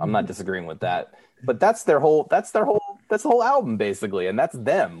bad. I'm not disagreeing with that. But that's the whole album basically, and that's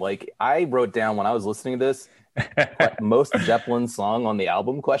them. Like I wrote down when I was listening to this most Zeppelin song on the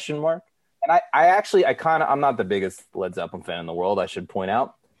album ? And I'm not the biggest Led Zeppelin fan in the world, I should point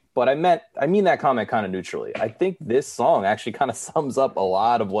out. But I mean that comment kind of neutrally. I think this song actually kind of sums up a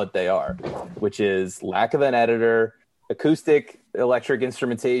lot of what they are, which is lack of an editor, acoustic electric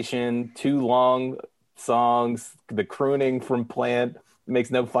instrumentation, too long songs. The crooning from Plant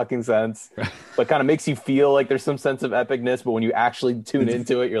makes no fucking sense, but kind of makes you feel like there's some sense of epicness. But when you actually tune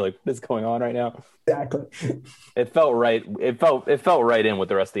into it, you're like, what's going on right now? Exactly. It felt right. It felt right in with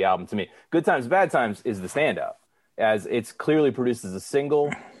the rest of the album to me. Good Times, Bad Times is the standout, as it's clearly produced as a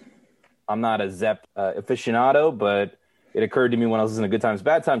single. I'm not a Zepp aficionado, but it occurred to me when I was listening to Good Times,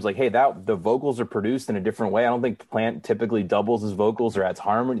 Bad Times, like, hey, the vocals are produced in a different way. I don't think Plant typically doubles his vocals or adds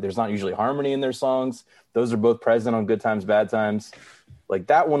harmony. There's not usually harmony in their songs. Those are both present on Good Times, Bad Times. Like,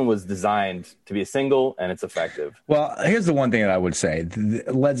 that one was designed to be a single, and it's effective. Well, here's the one thing that I would say.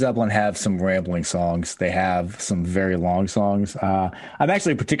 Led Zeppelin have some rambling songs. They have some very long songs. I'm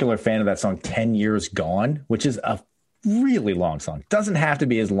actually a particular fan of that song, 10 Years Gone, which is a really long song. Doesn't have to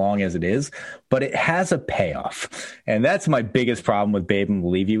be as long as it is, but it has a payoff. And that's my biggest problem with Babe, I'm Gonna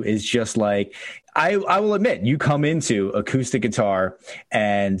Leave You, is just like, I will admit, you come into acoustic guitar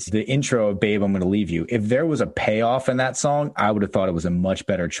and the intro of Babe, I'm Gonna Leave You. If there was a payoff in that song, I would have thought it was a much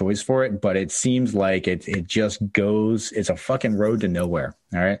better choice for it. But it seems like it just goes, it's a fucking road to nowhere.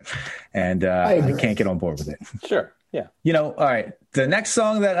 All right. And I can't get on board with it. Sure. Yeah. You know, all right. The next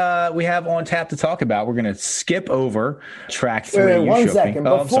song that we have on tap to talk about, we're going to skip over track 3. Wait, one second.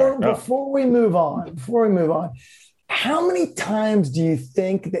 Oh, Before we move on, how many times do you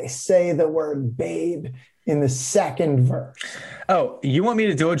think they say the word babe in the second verse? Oh, you want me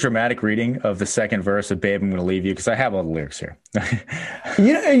to do a dramatic reading of the second verse of Babe, I'm Gonna Leave You? Because I have all the lyrics here.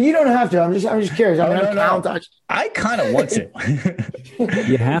 You don't have to. I'm just curious. No. I kind of want to.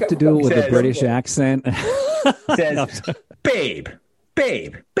 You have to do it with a British accent. Says, babe,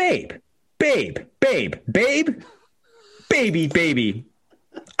 babe, babe, babe, babe, babe, baby, baby,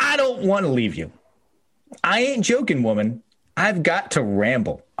 I don't want to leave you. I ain't joking, woman. I've got to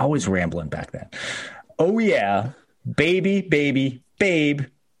ramble. Always rambling back then. Oh, yeah. Baby, baby, babe,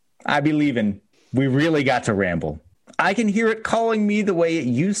 I be leaving. We really got to ramble. I can hear it calling me the way it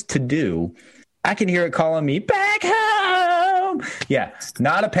used to do. I can hear it calling me back home. Yeah,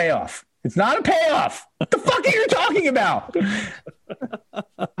 not a payoff. It's not a payoff. What the fuck are you talking about?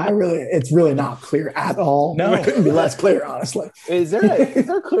 It's really not clear at all. No. It couldn't be less clear, honestly. Is there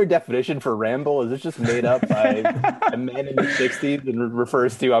a clear definition for ramble? Is this just made up by a man in the 60s and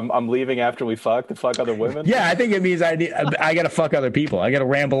refers to I'm leaving after we fuck to fuck other women? Yeah, I think it means I got to fuck other people. I got to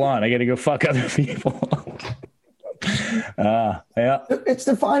ramble on. I got to go fuck other people. Yeah. It's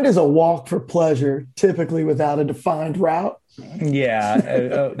defined as a walk for pleasure, typically without a defined route.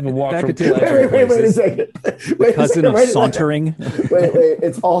 Yeah, a walk That from could take- pleasure Wait a second. Wait a Cousin second, of wait a second. sauntering. Wait.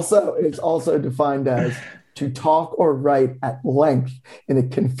 It's also defined as to talk or write at length in a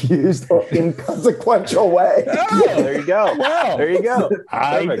confused or inconsequential way. Oh, There you go. Wow. There you go.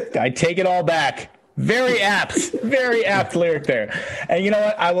 I take it all back. Very apt lyric there. And you know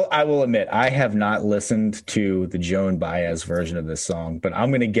what? I will admit, I have not listened to the Joan Baez version of this song, but I'm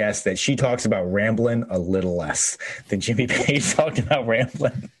going to guess that she talks about rambling a little less than Jimmy Page talked about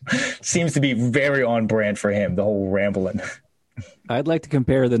rambling. Seems to be very on brand for him, the whole rambling. I'd like to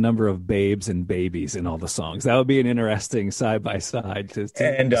compare the number of babes and babies in all the songs. That would be an interesting side by side to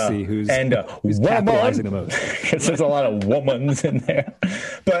see who's capitalizing the most. Because there's a lot of womans in there.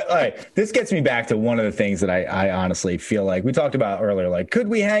 But all right, this gets me back to one of the things that I honestly feel like we talked about earlier. Like, could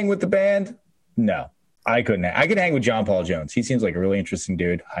we hang with the band? No, I couldn't. I could hang with John Paul Jones. He seems like a really interesting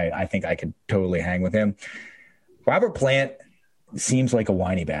dude. I think I could totally hang with him. Robert Plant seems like a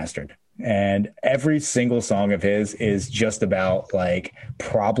whiny bastard. And every single song of his is just about like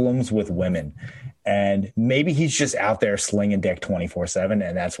problems with women. And maybe he's just out there slinging dick 24/7.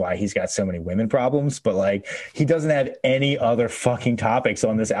 And that's why he's got so many women problems. But like, he doesn't have any other fucking topics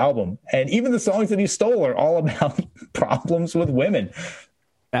on this album. And even the songs that he stole are all about problems with women.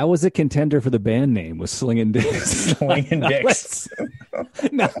 That was a contender for the band name, was Slinging Dicks. Slinging dicks.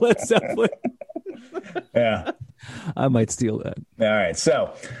 Now let's Zeppelin. Yeah. I might steal that. All right.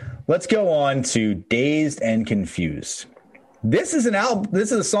 So let's go on to Dazed and Confused. This is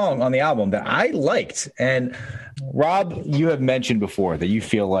a song on the album that I liked. And Rob, you have mentioned before that you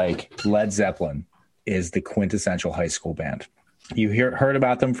feel like Led Zeppelin is the quintessential high school band. You heard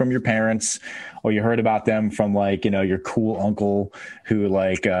about them from your parents, or you heard about them from like, your cool uncle who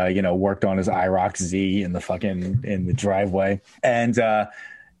like, worked on his IROC Z in the driveway. And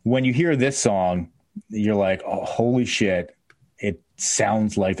when you hear this song, you're like, oh, holy shit. It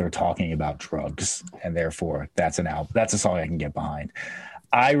sounds like they're talking about drugs, and therefore that's an album. That's a song I can get behind.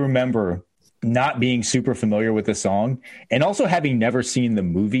 I remember not being super familiar with the song and also having never seen the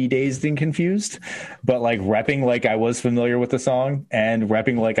movie Dazed and Confused, but like repping like I was familiar with the song and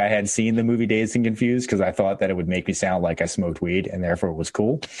repping like I had seen the movie Dazed and Confused because I thought that it would make me sound like I smoked weed and therefore it was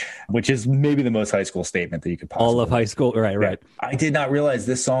cool, which is maybe the most high school statement that you could possibly. All of high school. Right. Yeah. I did not realize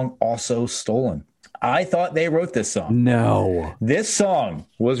this song also stolen. I thought they wrote this song. No. This song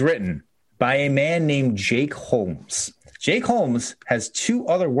was written by a man named Jake Holmes. Jake Holmes has 2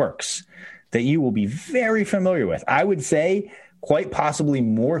 other works that you will be very familiar with. I would say quite possibly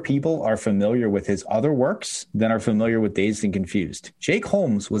more people are familiar with his other works than are familiar with Dazed and Confused. Jake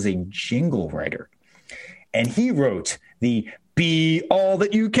Holmes was a jingle writer, and he wrote the "Be All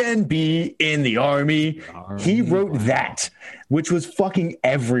That You Can Be in the Army." He wrote that, which was fucking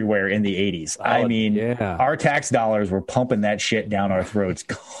everywhere in the 80s. I mean, our tax dollars were pumping that shit down our throats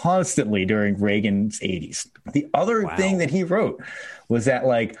constantly during Reagan's 80s. The other thing that he wrote was that,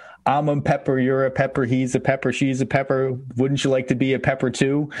 like, I'm a pepper, you're a pepper, he's a pepper, she's a pepper. Wouldn't you like to be a pepper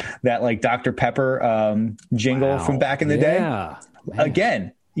too? That like Dr. Pepper jingle from back in the day. Man.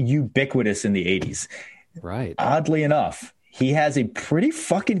 Again, ubiquitous in the 80s. Right. Oddly enough, he has a pretty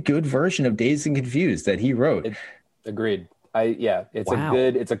fucking good version of Dazed and Confused that he wrote. Agreed.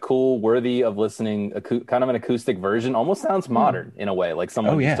 It's a cool, worthy of listening, kind of an acoustic version. Almost sounds modern in a way, like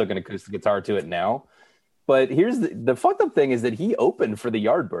someone just took an acoustic guitar to it now. But here's the fucked up thing is that he opened for the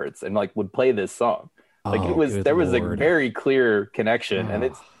Yardbirds and like would play this song. Like there was a very clear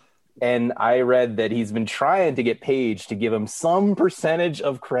connection, and I read that he's been trying to get Page to give him some percentage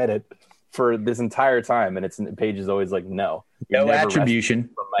of credit for this entire time, and Page is always like, no attribution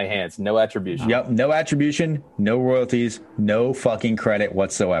from my hands, no attribution. Yep, no attribution, no royalties, no fucking credit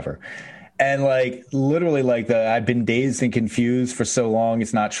whatsoever. And like literally like I've been dazed and confused for so long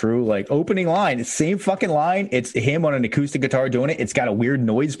it's not true. Like opening line, it's same fucking line. It's him on an acoustic guitar doing it. It's got a weird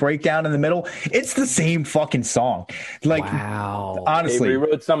noise breakdown in the middle. It's the same fucking song. Like honestly, they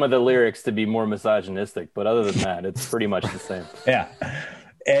rewrote some of the lyrics to be more misogynistic, but other than that, it's pretty much the same. Yeah,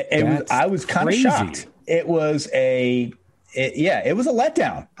 I was kind of shocked. It was a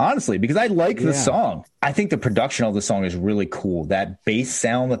letdown, honestly, because I like the song. I think the production of the song is really cool. That bass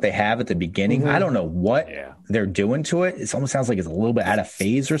sound that they have at the beginning, I don't know what they're doing to it. It almost sounds like it's a little bit out of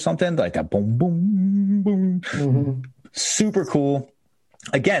phase or something, like that boom, boom, boom. Super cool.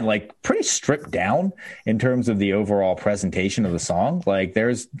 Again, like pretty stripped down in terms of the overall presentation of the song. Like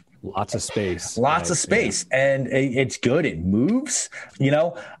there's lots of space. And it's good. It moves. You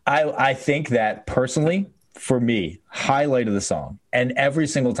know, I think that personally, for me, highlight of the song, and every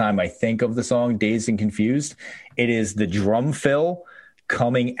single time I think of the song Dazed and Confused, it is the drum fill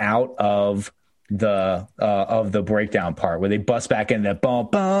coming out of the breakdown part where they bust back in that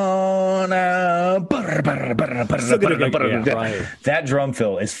that drum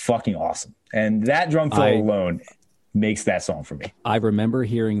fill is fucking awesome, and that drum fill alone makes that song for me. I remember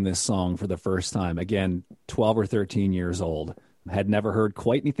hearing this song for the first time, again, 12 or 13 years old. Had never heard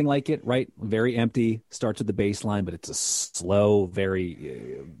quite anything like it, right? Very empty, starts with the bass line, but it's a slow,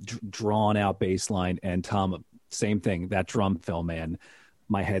 very drawn out bass line. And Tom, same thing, that drum fill, man,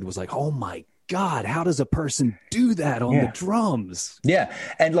 my head was like, oh my God, how does a person do that on the drums? Yeah.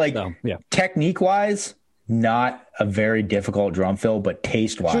 And like technique wise, not a very difficult drum fill, but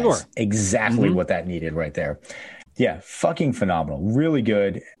taste wise, exactly what that needed right there. Yeah. Fucking phenomenal. Really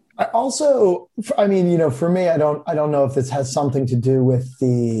good. I mean, you know, for me, I don't know if this has something to do with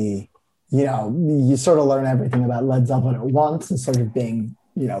the, you know, you sort of learn everything about Led Zeppelin at once and sort of being,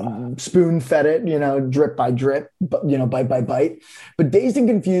 you know, spoon fed it, you know, drip by drip, but, you know, bite by bite. But Dazed and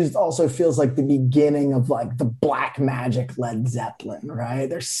Confused also feels like the beginning of like the black magic Led Zeppelin, right?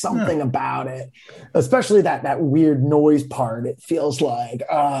 There's something about it, especially that weird noise part. It feels like,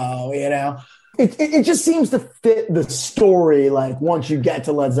 oh, you know. It just seems to fit the story. Like once you get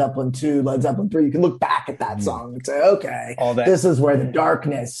to Led Zeppelin 2, Led Zeppelin 3, you can look back at that song and say, okay, this is where the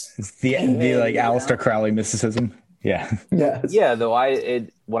darkness. The like Aleister Crowley mysticism. Yeah. Yeah. Though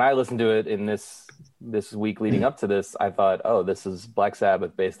when I listened to it in this week leading up to this, I thought, oh, this is Black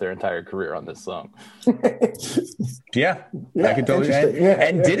Sabbath based their entire career on this song. Yeah, I can totally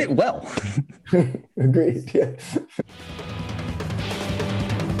and did it well. Agreed. Yeah.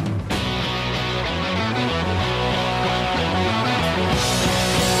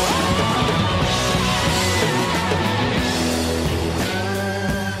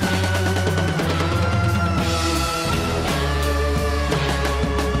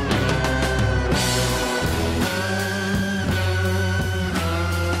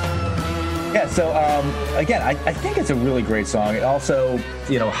 So again, I think it's a really great song. It also,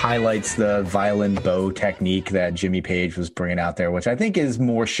 highlights the violin bow technique that Jimmy Page was bringing out there, which I think is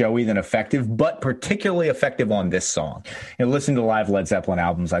more showy than effective, but particularly effective on this song. Listen to live Led Zeppelin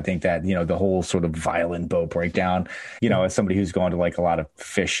albums. I think that, the whole sort of violin bow breakdown, as somebody who's gone to like a lot of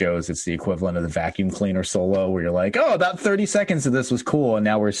Phish shows, it's the equivalent of the vacuum cleaner solo where you're like, oh, about 30 seconds of this was cool. And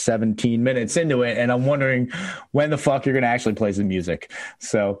now we're 17 minutes into it. And I'm wondering when the fuck you're going to actually play some music.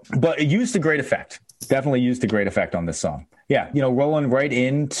 So, but it used to great effect. Definitely used to great effect on this song. Yeah, rolling right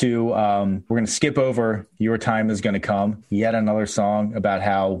into, we're going to skip over Your Time Is Gonna Come. Yet another song about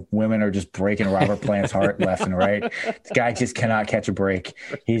how women are just breaking Robert Plant's heart left and right. This guy just cannot catch a break.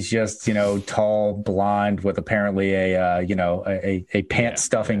 He's just, tall, blonde with apparently a pant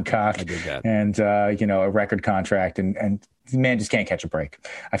stuffing cock and, a record contract and the man just can't catch a break.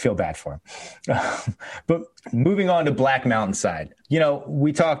 I feel bad for him. But moving on to Black Mountainside,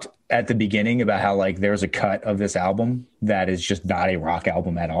 we talked at the beginning about how like there's a cut of this album that is just not a rock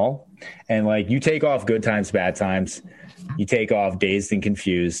album at all. And like you take off Good Times, Bad Times, you take off Dazed and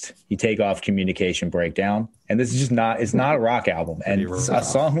Confused, you take off Communication Breakdown. And this is just it's not a rock album. And a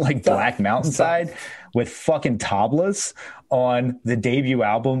song like Black Mountainside with fucking tablas on the debut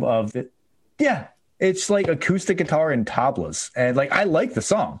album of it's like acoustic guitar and tablas. And like, I like the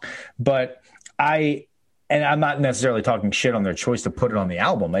song, but I'm not necessarily talking shit on their choice to put it on the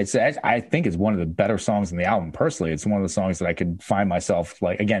album. I think it's one of the better songs in the album. Personally, it's one of the songs that I could find myself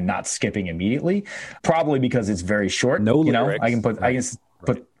like, again, not skipping immediately, probably because it's very short. No lyrics. I can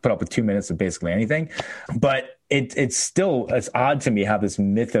put up with 2 minutes of basically anything, but it's odd to me how this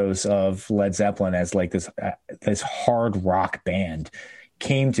mythos of Led Zeppelin as like this hard rock band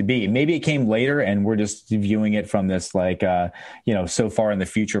came to be. Maybe it came later and we're just viewing it from this like so far in the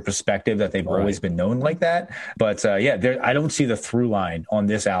future perspective that they've always been known like that. But I don't see the through line on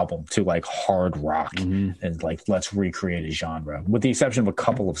this album to like hard rock and like let's recreate a genre, with the exception of a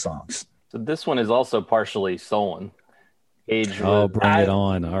couple of songs. So this one is also partially stolen. Bring it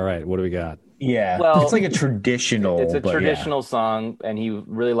on. All right, what do we got? Yeah, well, it's like a traditional. It's a traditional song, and he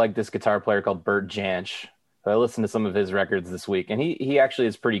really liked this guitar player called Bert Jansch. I listened to some of his records this week, and he actually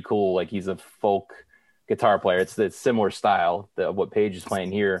is pretty cool. Like he's a folk guitar player. It's similar style of what Page is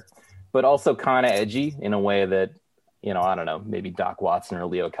playing here, but also kind of edgy in a way that, I don't know, maybe Doc Watson or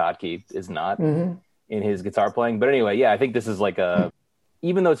Leo Kottke is not in his guitar playing. But anyway, I think this is like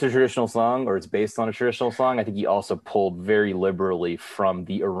even though it's a traditional song or it's based on a traditional song, I think he also pulled very liberally from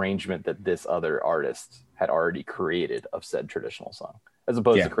the arrangement that this other artist had already created of said traditional song, as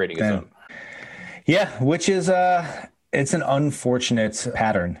opposed to creating his own. Yeah, which is it's an unfortunate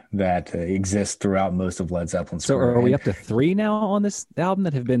pattern that exists throughout most of Led Zeppelin's career. So are we up to 3 now on this album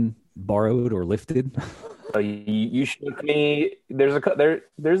that have been borrowed or lifted? You shook me. There's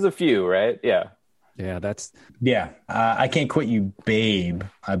a few, right? Yeah. I Can't Quit You, Babe,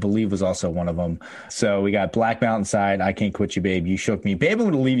 I believe was also one of them. So we got Black Mountainside, I Can't Quit You, Babe, You Shook Me. Babe, I'm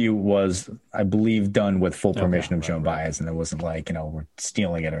Gonna Leave You was, I believe, done with full permission of Joan Baez, and it wasn't like, we're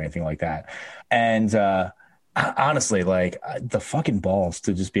stealing it or anything like that. And honestly, like the fucking balls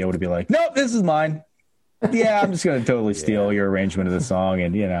to just be able to be like, nope, this is mine. Yeah, I'm just going to totally steal your arrangement of the song.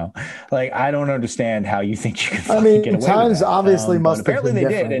 And, like, I don't understand how you think you can get away times with that. Obviously must have apparently been they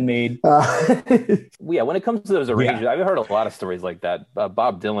different. did and made. When it comes to those arrangements, I've heard a lot of stories like that.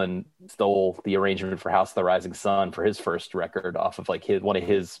 Bob Dylan stole the arrangement for House of the Rising Sun for his first record off of like one of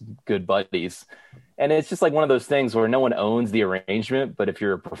his good buddies. And it's just like one of those things where no one owns the arrangement. But if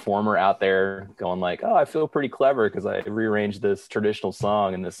you're a performer out there going like, oh, I feel pretty clever because I rearranged this traditional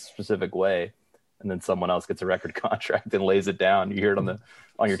song in this specific way, and then someone else gets a record contract and lays it down, you hear it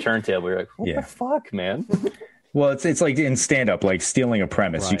on your turntable, you're like, what the fuck, man? Well, it's like in stand-up, like stealing a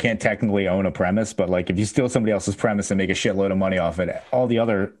premise. Right. You can't technically own a premise, but like if you steal somebody else's premise and make a shitload of money off it, all the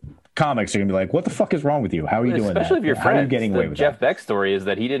other comics are gonna be like, what the fuck is wrong with you? How are you doing that? Especially if you're friends. How are you getting away with Jeff that? Beck's story is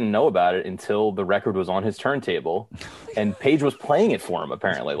that he didn't know about it until the record was on his turntable, and Page was playing it for him,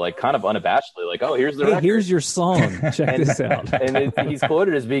 apparently, like kind of unabashedly, like, oh, here's the record. Here's your song. Check this out. And he's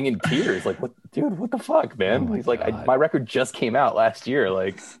quoted as being in tears, like, what, dude, what the fuck, man? He's like, my record just came out last year.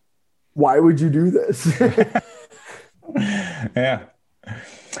 Like, why would you do this? Yeah.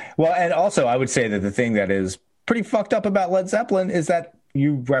 Well, and also I would say that the thing that is pretty fucked up about Led Zeppelin is that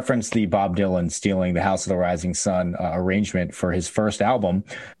you referenced the Bob Dylan stealing the House of the Rising Sun arrangement for his first album.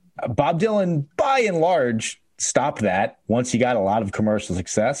 Bob Dylan, by and large, stopped that once he got a lot of commercial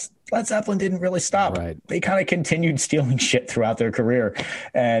success. Led Zeppelin didn't really stop. Right. They kind of continued stealing shit throughout their career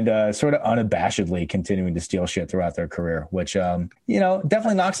and sort of unabashedly continuing to steal shit throughout their career, which,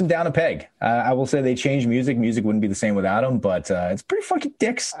 definitely knocks them down a peg. I will say they changed music. Music wouldn't be the same without them, but it's pretty fucking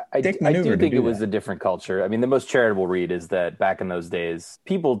dick maneuver. I do think it that. was a different culture. I mean, the most charitable read is that back in those days,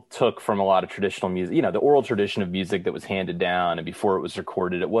 people took from a lot of traditional music, the oral tradition of music that was handed down, and before it was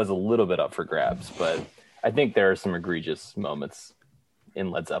recorded, it was a little bit up for grabs. But I think there are some egregious moments in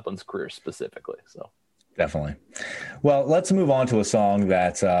Led Zeppelin's career specifically. So definitely. Well, let's move on to a song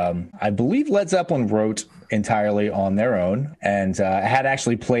that I believe Led Zeppelin wrote entirely on their own and had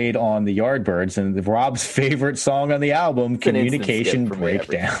actually played on the Yardbirds, and Rob's favorite song on the album, Communication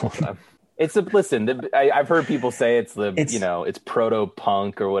Breakdown. I've heard people say it's proto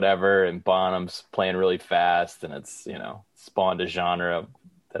punk or whatever, and Bonham's playing really fast, and it's spawned a genre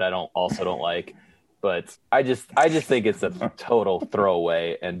that I don't like. But I just think it's a total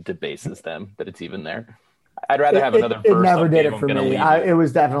throwaway and debases them that it's even there. I'd rather have another verse. It never did it for me. It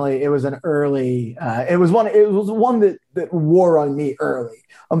was an early. It was one that wore on me early.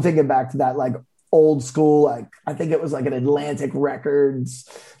 I'm thinking back to that like old school. Like I think it was like an Atlantic Records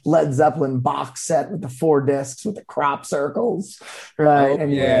Led Zeppelin box set with the 4 discs with the crop circles, right?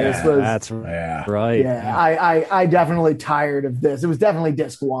 That's right. Yeah, I definitely tired of this. It was definitely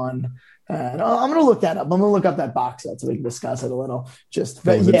disc 1. And I'm going to look that up. I'm going to look up that box set so we can discuss it a little.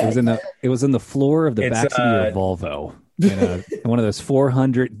 It was in the floor of the backseat of your Volvo. One of those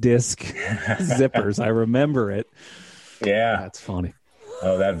 400 disc zippers. I remember it. Yeah, that's funny.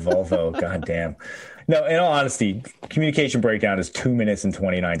 Oh, that Volvo! Goddamn. No, in all honesty, Communication Breakdown is 2 minutes and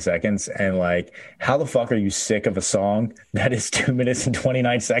 29 seconds. And like, how the fuck are you sick of a song that is 2 minutes and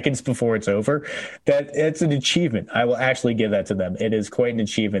 29 seconds before it's over? That it's an achievement. I will actually give that to them. It is quite an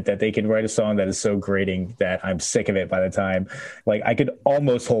achievement that they can write a song that is so grating that I'm sick of it by the time, like, I could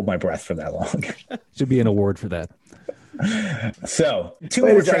almost hold my breath for that long. Should be an award for that. So, two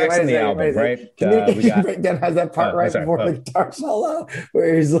more tracks on the album, right? Communication Breakdown has that part before the guitar solo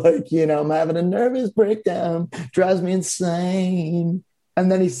where he's like, I'm having a nervous breakdown, drives me insane.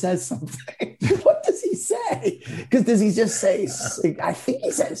 And then he says something. What does he say? Because does he just say, I think he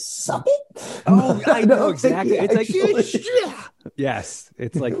says, suck it? Oh, I know exactly. It's like, yes,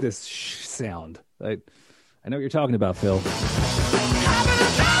 it's like this sound. I know what you're talking about, Phil.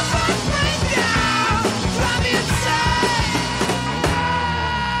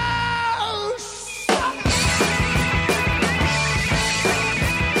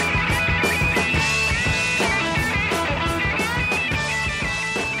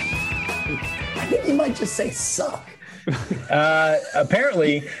 Might just say suck.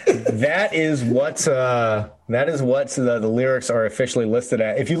 Apparently that is what the lyrics are officially listed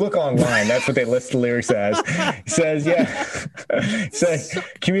at. If you look online, that's what they list the lyrics as. It says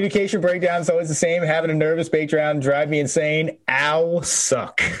Communication Breakdown is always the same, having a nervous breakdown, drive me insane, ow,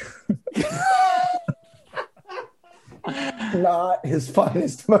 suck. Not his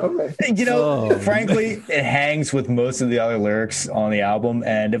finest moment. Frankly, it hangs with most of the other lyrics on the album.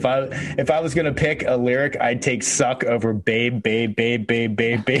 And if I was gonna pick a lyric, I'd take "suck" over "babe, babe, babe, babe,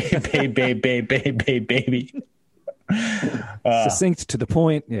 babe, babe, babe, babe, babe, babe, babe, baby." Succinct to the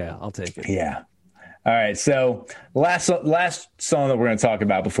point. Yeah, I'll take it. Yeah. All right. So last song that we're going to talk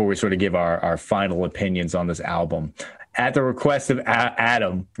about before we sort of give our final opinions on this album, at the request of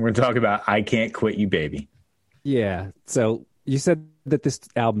Adam, we're going to talk about "I Can't Quit You, Baby." Yeah. So you said that this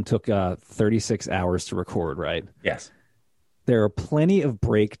album took 36 hours to record, right? Yes. There are plenty of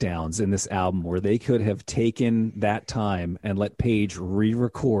breakdowns in this album where they could have taken that time and let Page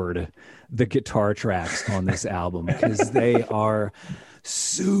re-record the guitar tracks on this album because they are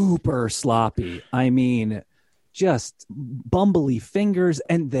super sloppy. I mean, just bumbly fingers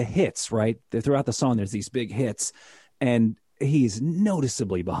and the hits, right? Throughout the song, there's these big hits, and he's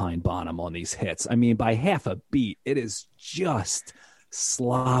noticeably behind Bonham on these hits. I mean, by half a beat, it is just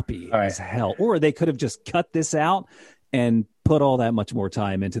sloppy as hell. Or they could have just cut this out and put all that much more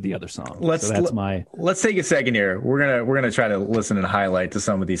time into the other song. Let's take a second here. We're gonna try to listen and highlight to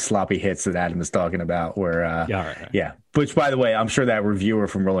some of these sloppy hits that Adam is talking about. Where yeah. Which, by the way, I'm sure that reviewer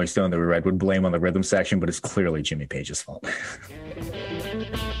from Rolling Stone that we read would blame on the rhythm section, but it's clearly Jimmy Page's fault.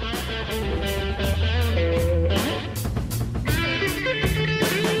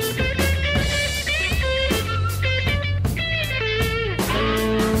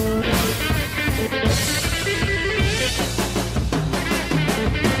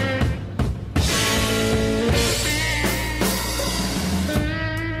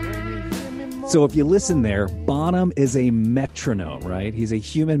 So if you listen there, Bonham is a metronome, right? He's a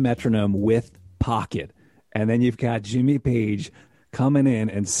human metronome with pocket. And then you've got Jimmy Page coming in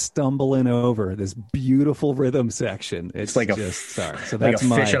and stumbling over this beautiful rhythm section. It's like sorry. So like that's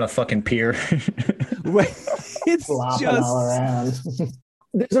a fish on a fucking pier. It's flopping just all around.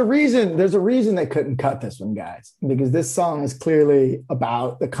 There's a reason they couldn't cut this one, guys, because this song is clearly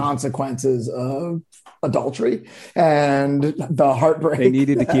about the consequences of adultery and the heartbreak. They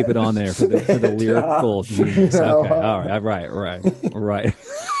needed to keep it on there for the lyrical genius. Okay, all right, right.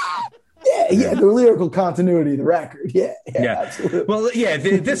 Yeah, the lyrical continuity of the record. Yeah, absolutely. Well, yeah,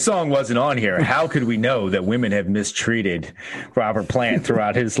 if this song wasn't on here, how could we know that women have mistreated Robert Plant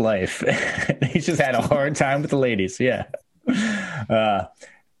throughout his life? He's just had a hard time with the ladies. Yeah.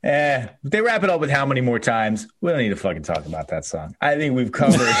 They wrap it up with How Many More Times. We don't need to fucking talk about that song. I think we've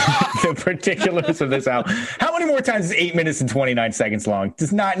covered the particulars of this album. How Many More Times is 8 minutes and 29 seconds long.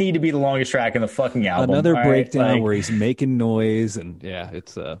 Does not need to be the longest track in the fucking album. Another breakdown where he's making noise, and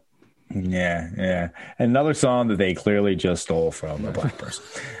it's yeah. Another song that they clearly just stole from the black person.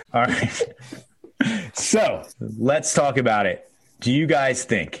 All right. So let's talk about it. Do you guys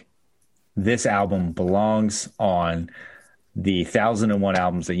think this album belongs on the 1001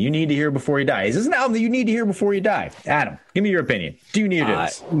 albums that you need to hear before you die? Is this an album that you need to hear before you die? Adam, give me your opinion. Do you need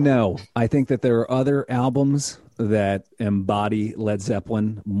this? No. I think that there are other albums that embody Led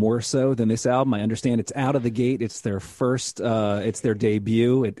Zeppelin more so than this album. I understand it's out of the gate. It's their first, it's their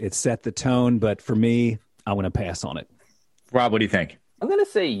debut. It set the tone, but for me, I want to pass on it. Rob, what do you think? I'm going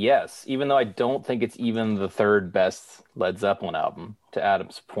to say yes, even though I don't think it's even the third best Led Zeppelin album, to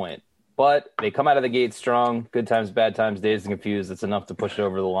Adam's point. But they come out of the gate strong. Good Times, Bad Times, Dazed and Confused. It's enough to push it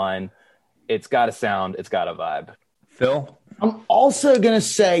over the line. It's got a sound. It's got a vibe. Phil? I'm also going to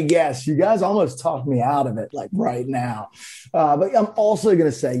say yes. You guys almost talked me out of it, like right now. But I'm also going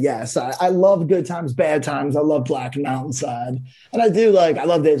to say yes. I love Good Times, Bad Times. I love Black Mountainside. And I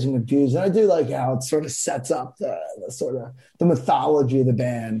love Dazed and Confused. And I do like how it sort of sets up the mythology of the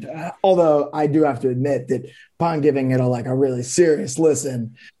band. Although I do have to admit that upon giving it a really serious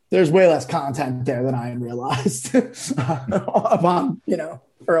listen, there's way less content there than I realized upon,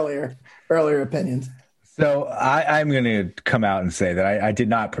 earlier opinions. So I'm going to come out and say that I did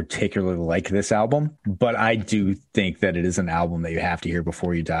not particularly like this album, but I do think that it is an album that you have to hear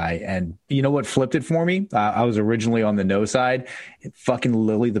before you die. And you know what flipped it for me? I was originally on the no side. Fucking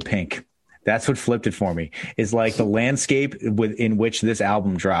Lily the Pink. That's what flipped it for me, is like the landscape in which this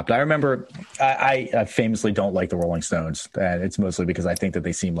album dropped. I remember I famously don't like the Rolling Stones, and it's mostly because I think that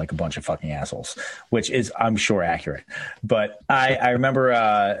they seem like a bunch of fucking assholes, which is, I'm sure, accurate. But I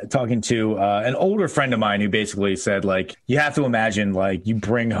remember talking to an older friend of mine who basically said, like, you have to imagine, like, you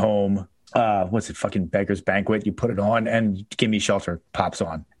bring home, what's it, fucking Beggar's Banquet, you put it on, and Give Me Shelter pops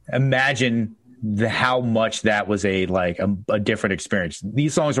on. Imagine how much that was a different experience.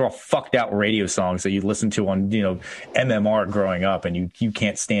 These songs are all fucked out radio songs that you listen to on, MMR growing up, and you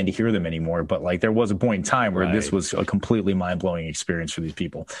can't stand to hear them anymore. But like, there was a point in time where this was a completely mind blowing experience for these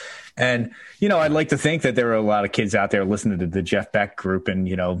people. And, I'd like to think that there are a lot of kids out there listening to the Jeff Beck group and,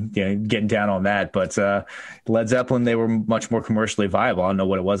 getting down on that. But Led Zeppelin, they were much more commercially viable. I don't know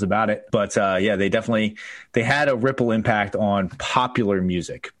what it was about it. But they had a ripple impact on popular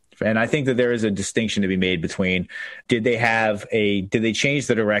music. And I think that there is a distinction to be made between did they change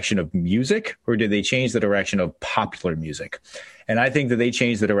the direction of music, or did they change the direction of popular music? And I think that they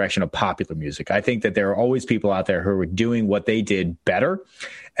changed the direction of popular music. I think that there are always people out there who were doing what they did better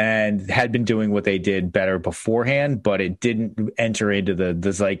and had been doing what they did better beforehand, but it didn't enter into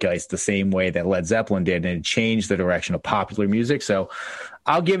the zeitgeist the same way that Led Zeppelin did, and it changed the direction of popular music. So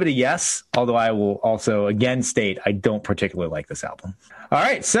I'll give it a yes, although I will also again state I don't particularly like this album. All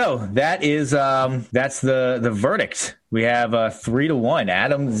right, so that is that's the verdict. We have 3-1.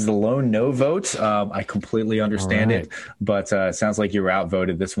 Adam is the lone no vote. I completely understand it, but it sounds like you were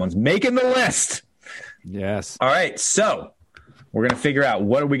outvoted. This one's making the list. Yes. All right, so we're going to figure out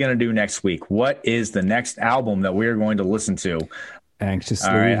what are we going to do next week. What is the next album that we are going to listen to? Anxiously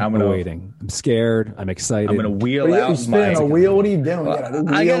waiting. I'm scared. I'm excited. I'm going to wheel out spinning a wheel. What are you doing?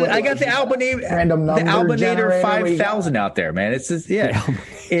 I got the Albinator 5000 out there, man. It's just,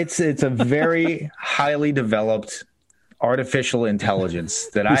 it's a very highly developed artificial intelligence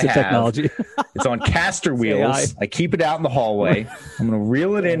that I have. Technology. It's on caster wheels. I keep it out in the hallway. I'm going to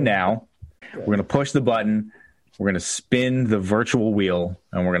reel it in now. We're going to push the button. We're going to spin the virtual wheel,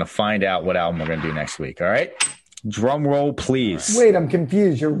 and we're going to find out what album we're going to do next week. All right? Drum roll, please. Wait, I'm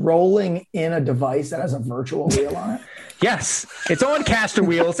confused. You're rolling in a device that has a virtual wheel on it? Yes. It's on caster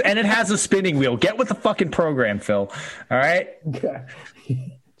wheels, and it has a spinning wheel. Get with the fucking program, Phil. All right? Okay.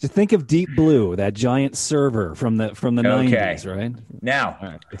 Just think of Deep Blue, that giant server from the 90s, right?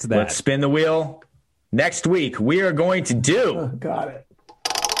 Now, it's that. Let's spin the wheel. Next week, we are going to do. Got it.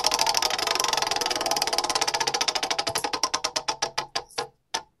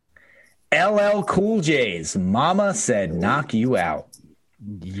 LL Cool J's Mama Said Knock You Out.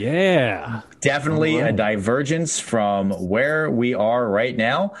 Yeah. Definitely a divergence from where we are right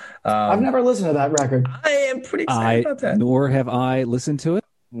now. I've never listened to that record. I am pretty excited about that. Nor have I listened to it.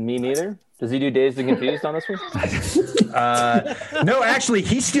 Me neither. Does he do Dazed and Confused on this one? No, actually,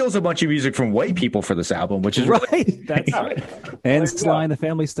 he steals a bunch of music from white people for this album, which is really Right. That's and Sly and the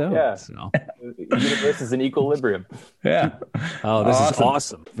Family Stone. Yeah. So. The universe is in equilibrium. yeah. Oh, this is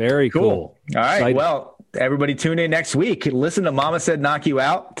awesome. Very cool. All right. Excited. Well, everybody tune in next week. Listen to Mama Said Knock You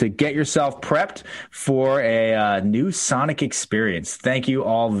Out to get yourself prepped for a new Sonic experience. Thank you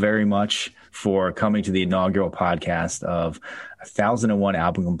all very much for coming to the inaugural podcast of 1001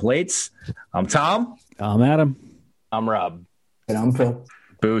 Album Complaints. I'm Tom. I'm Adam. I'm Rob. And I'm Phil.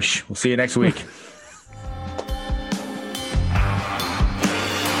 Boosh. We'll see you next week.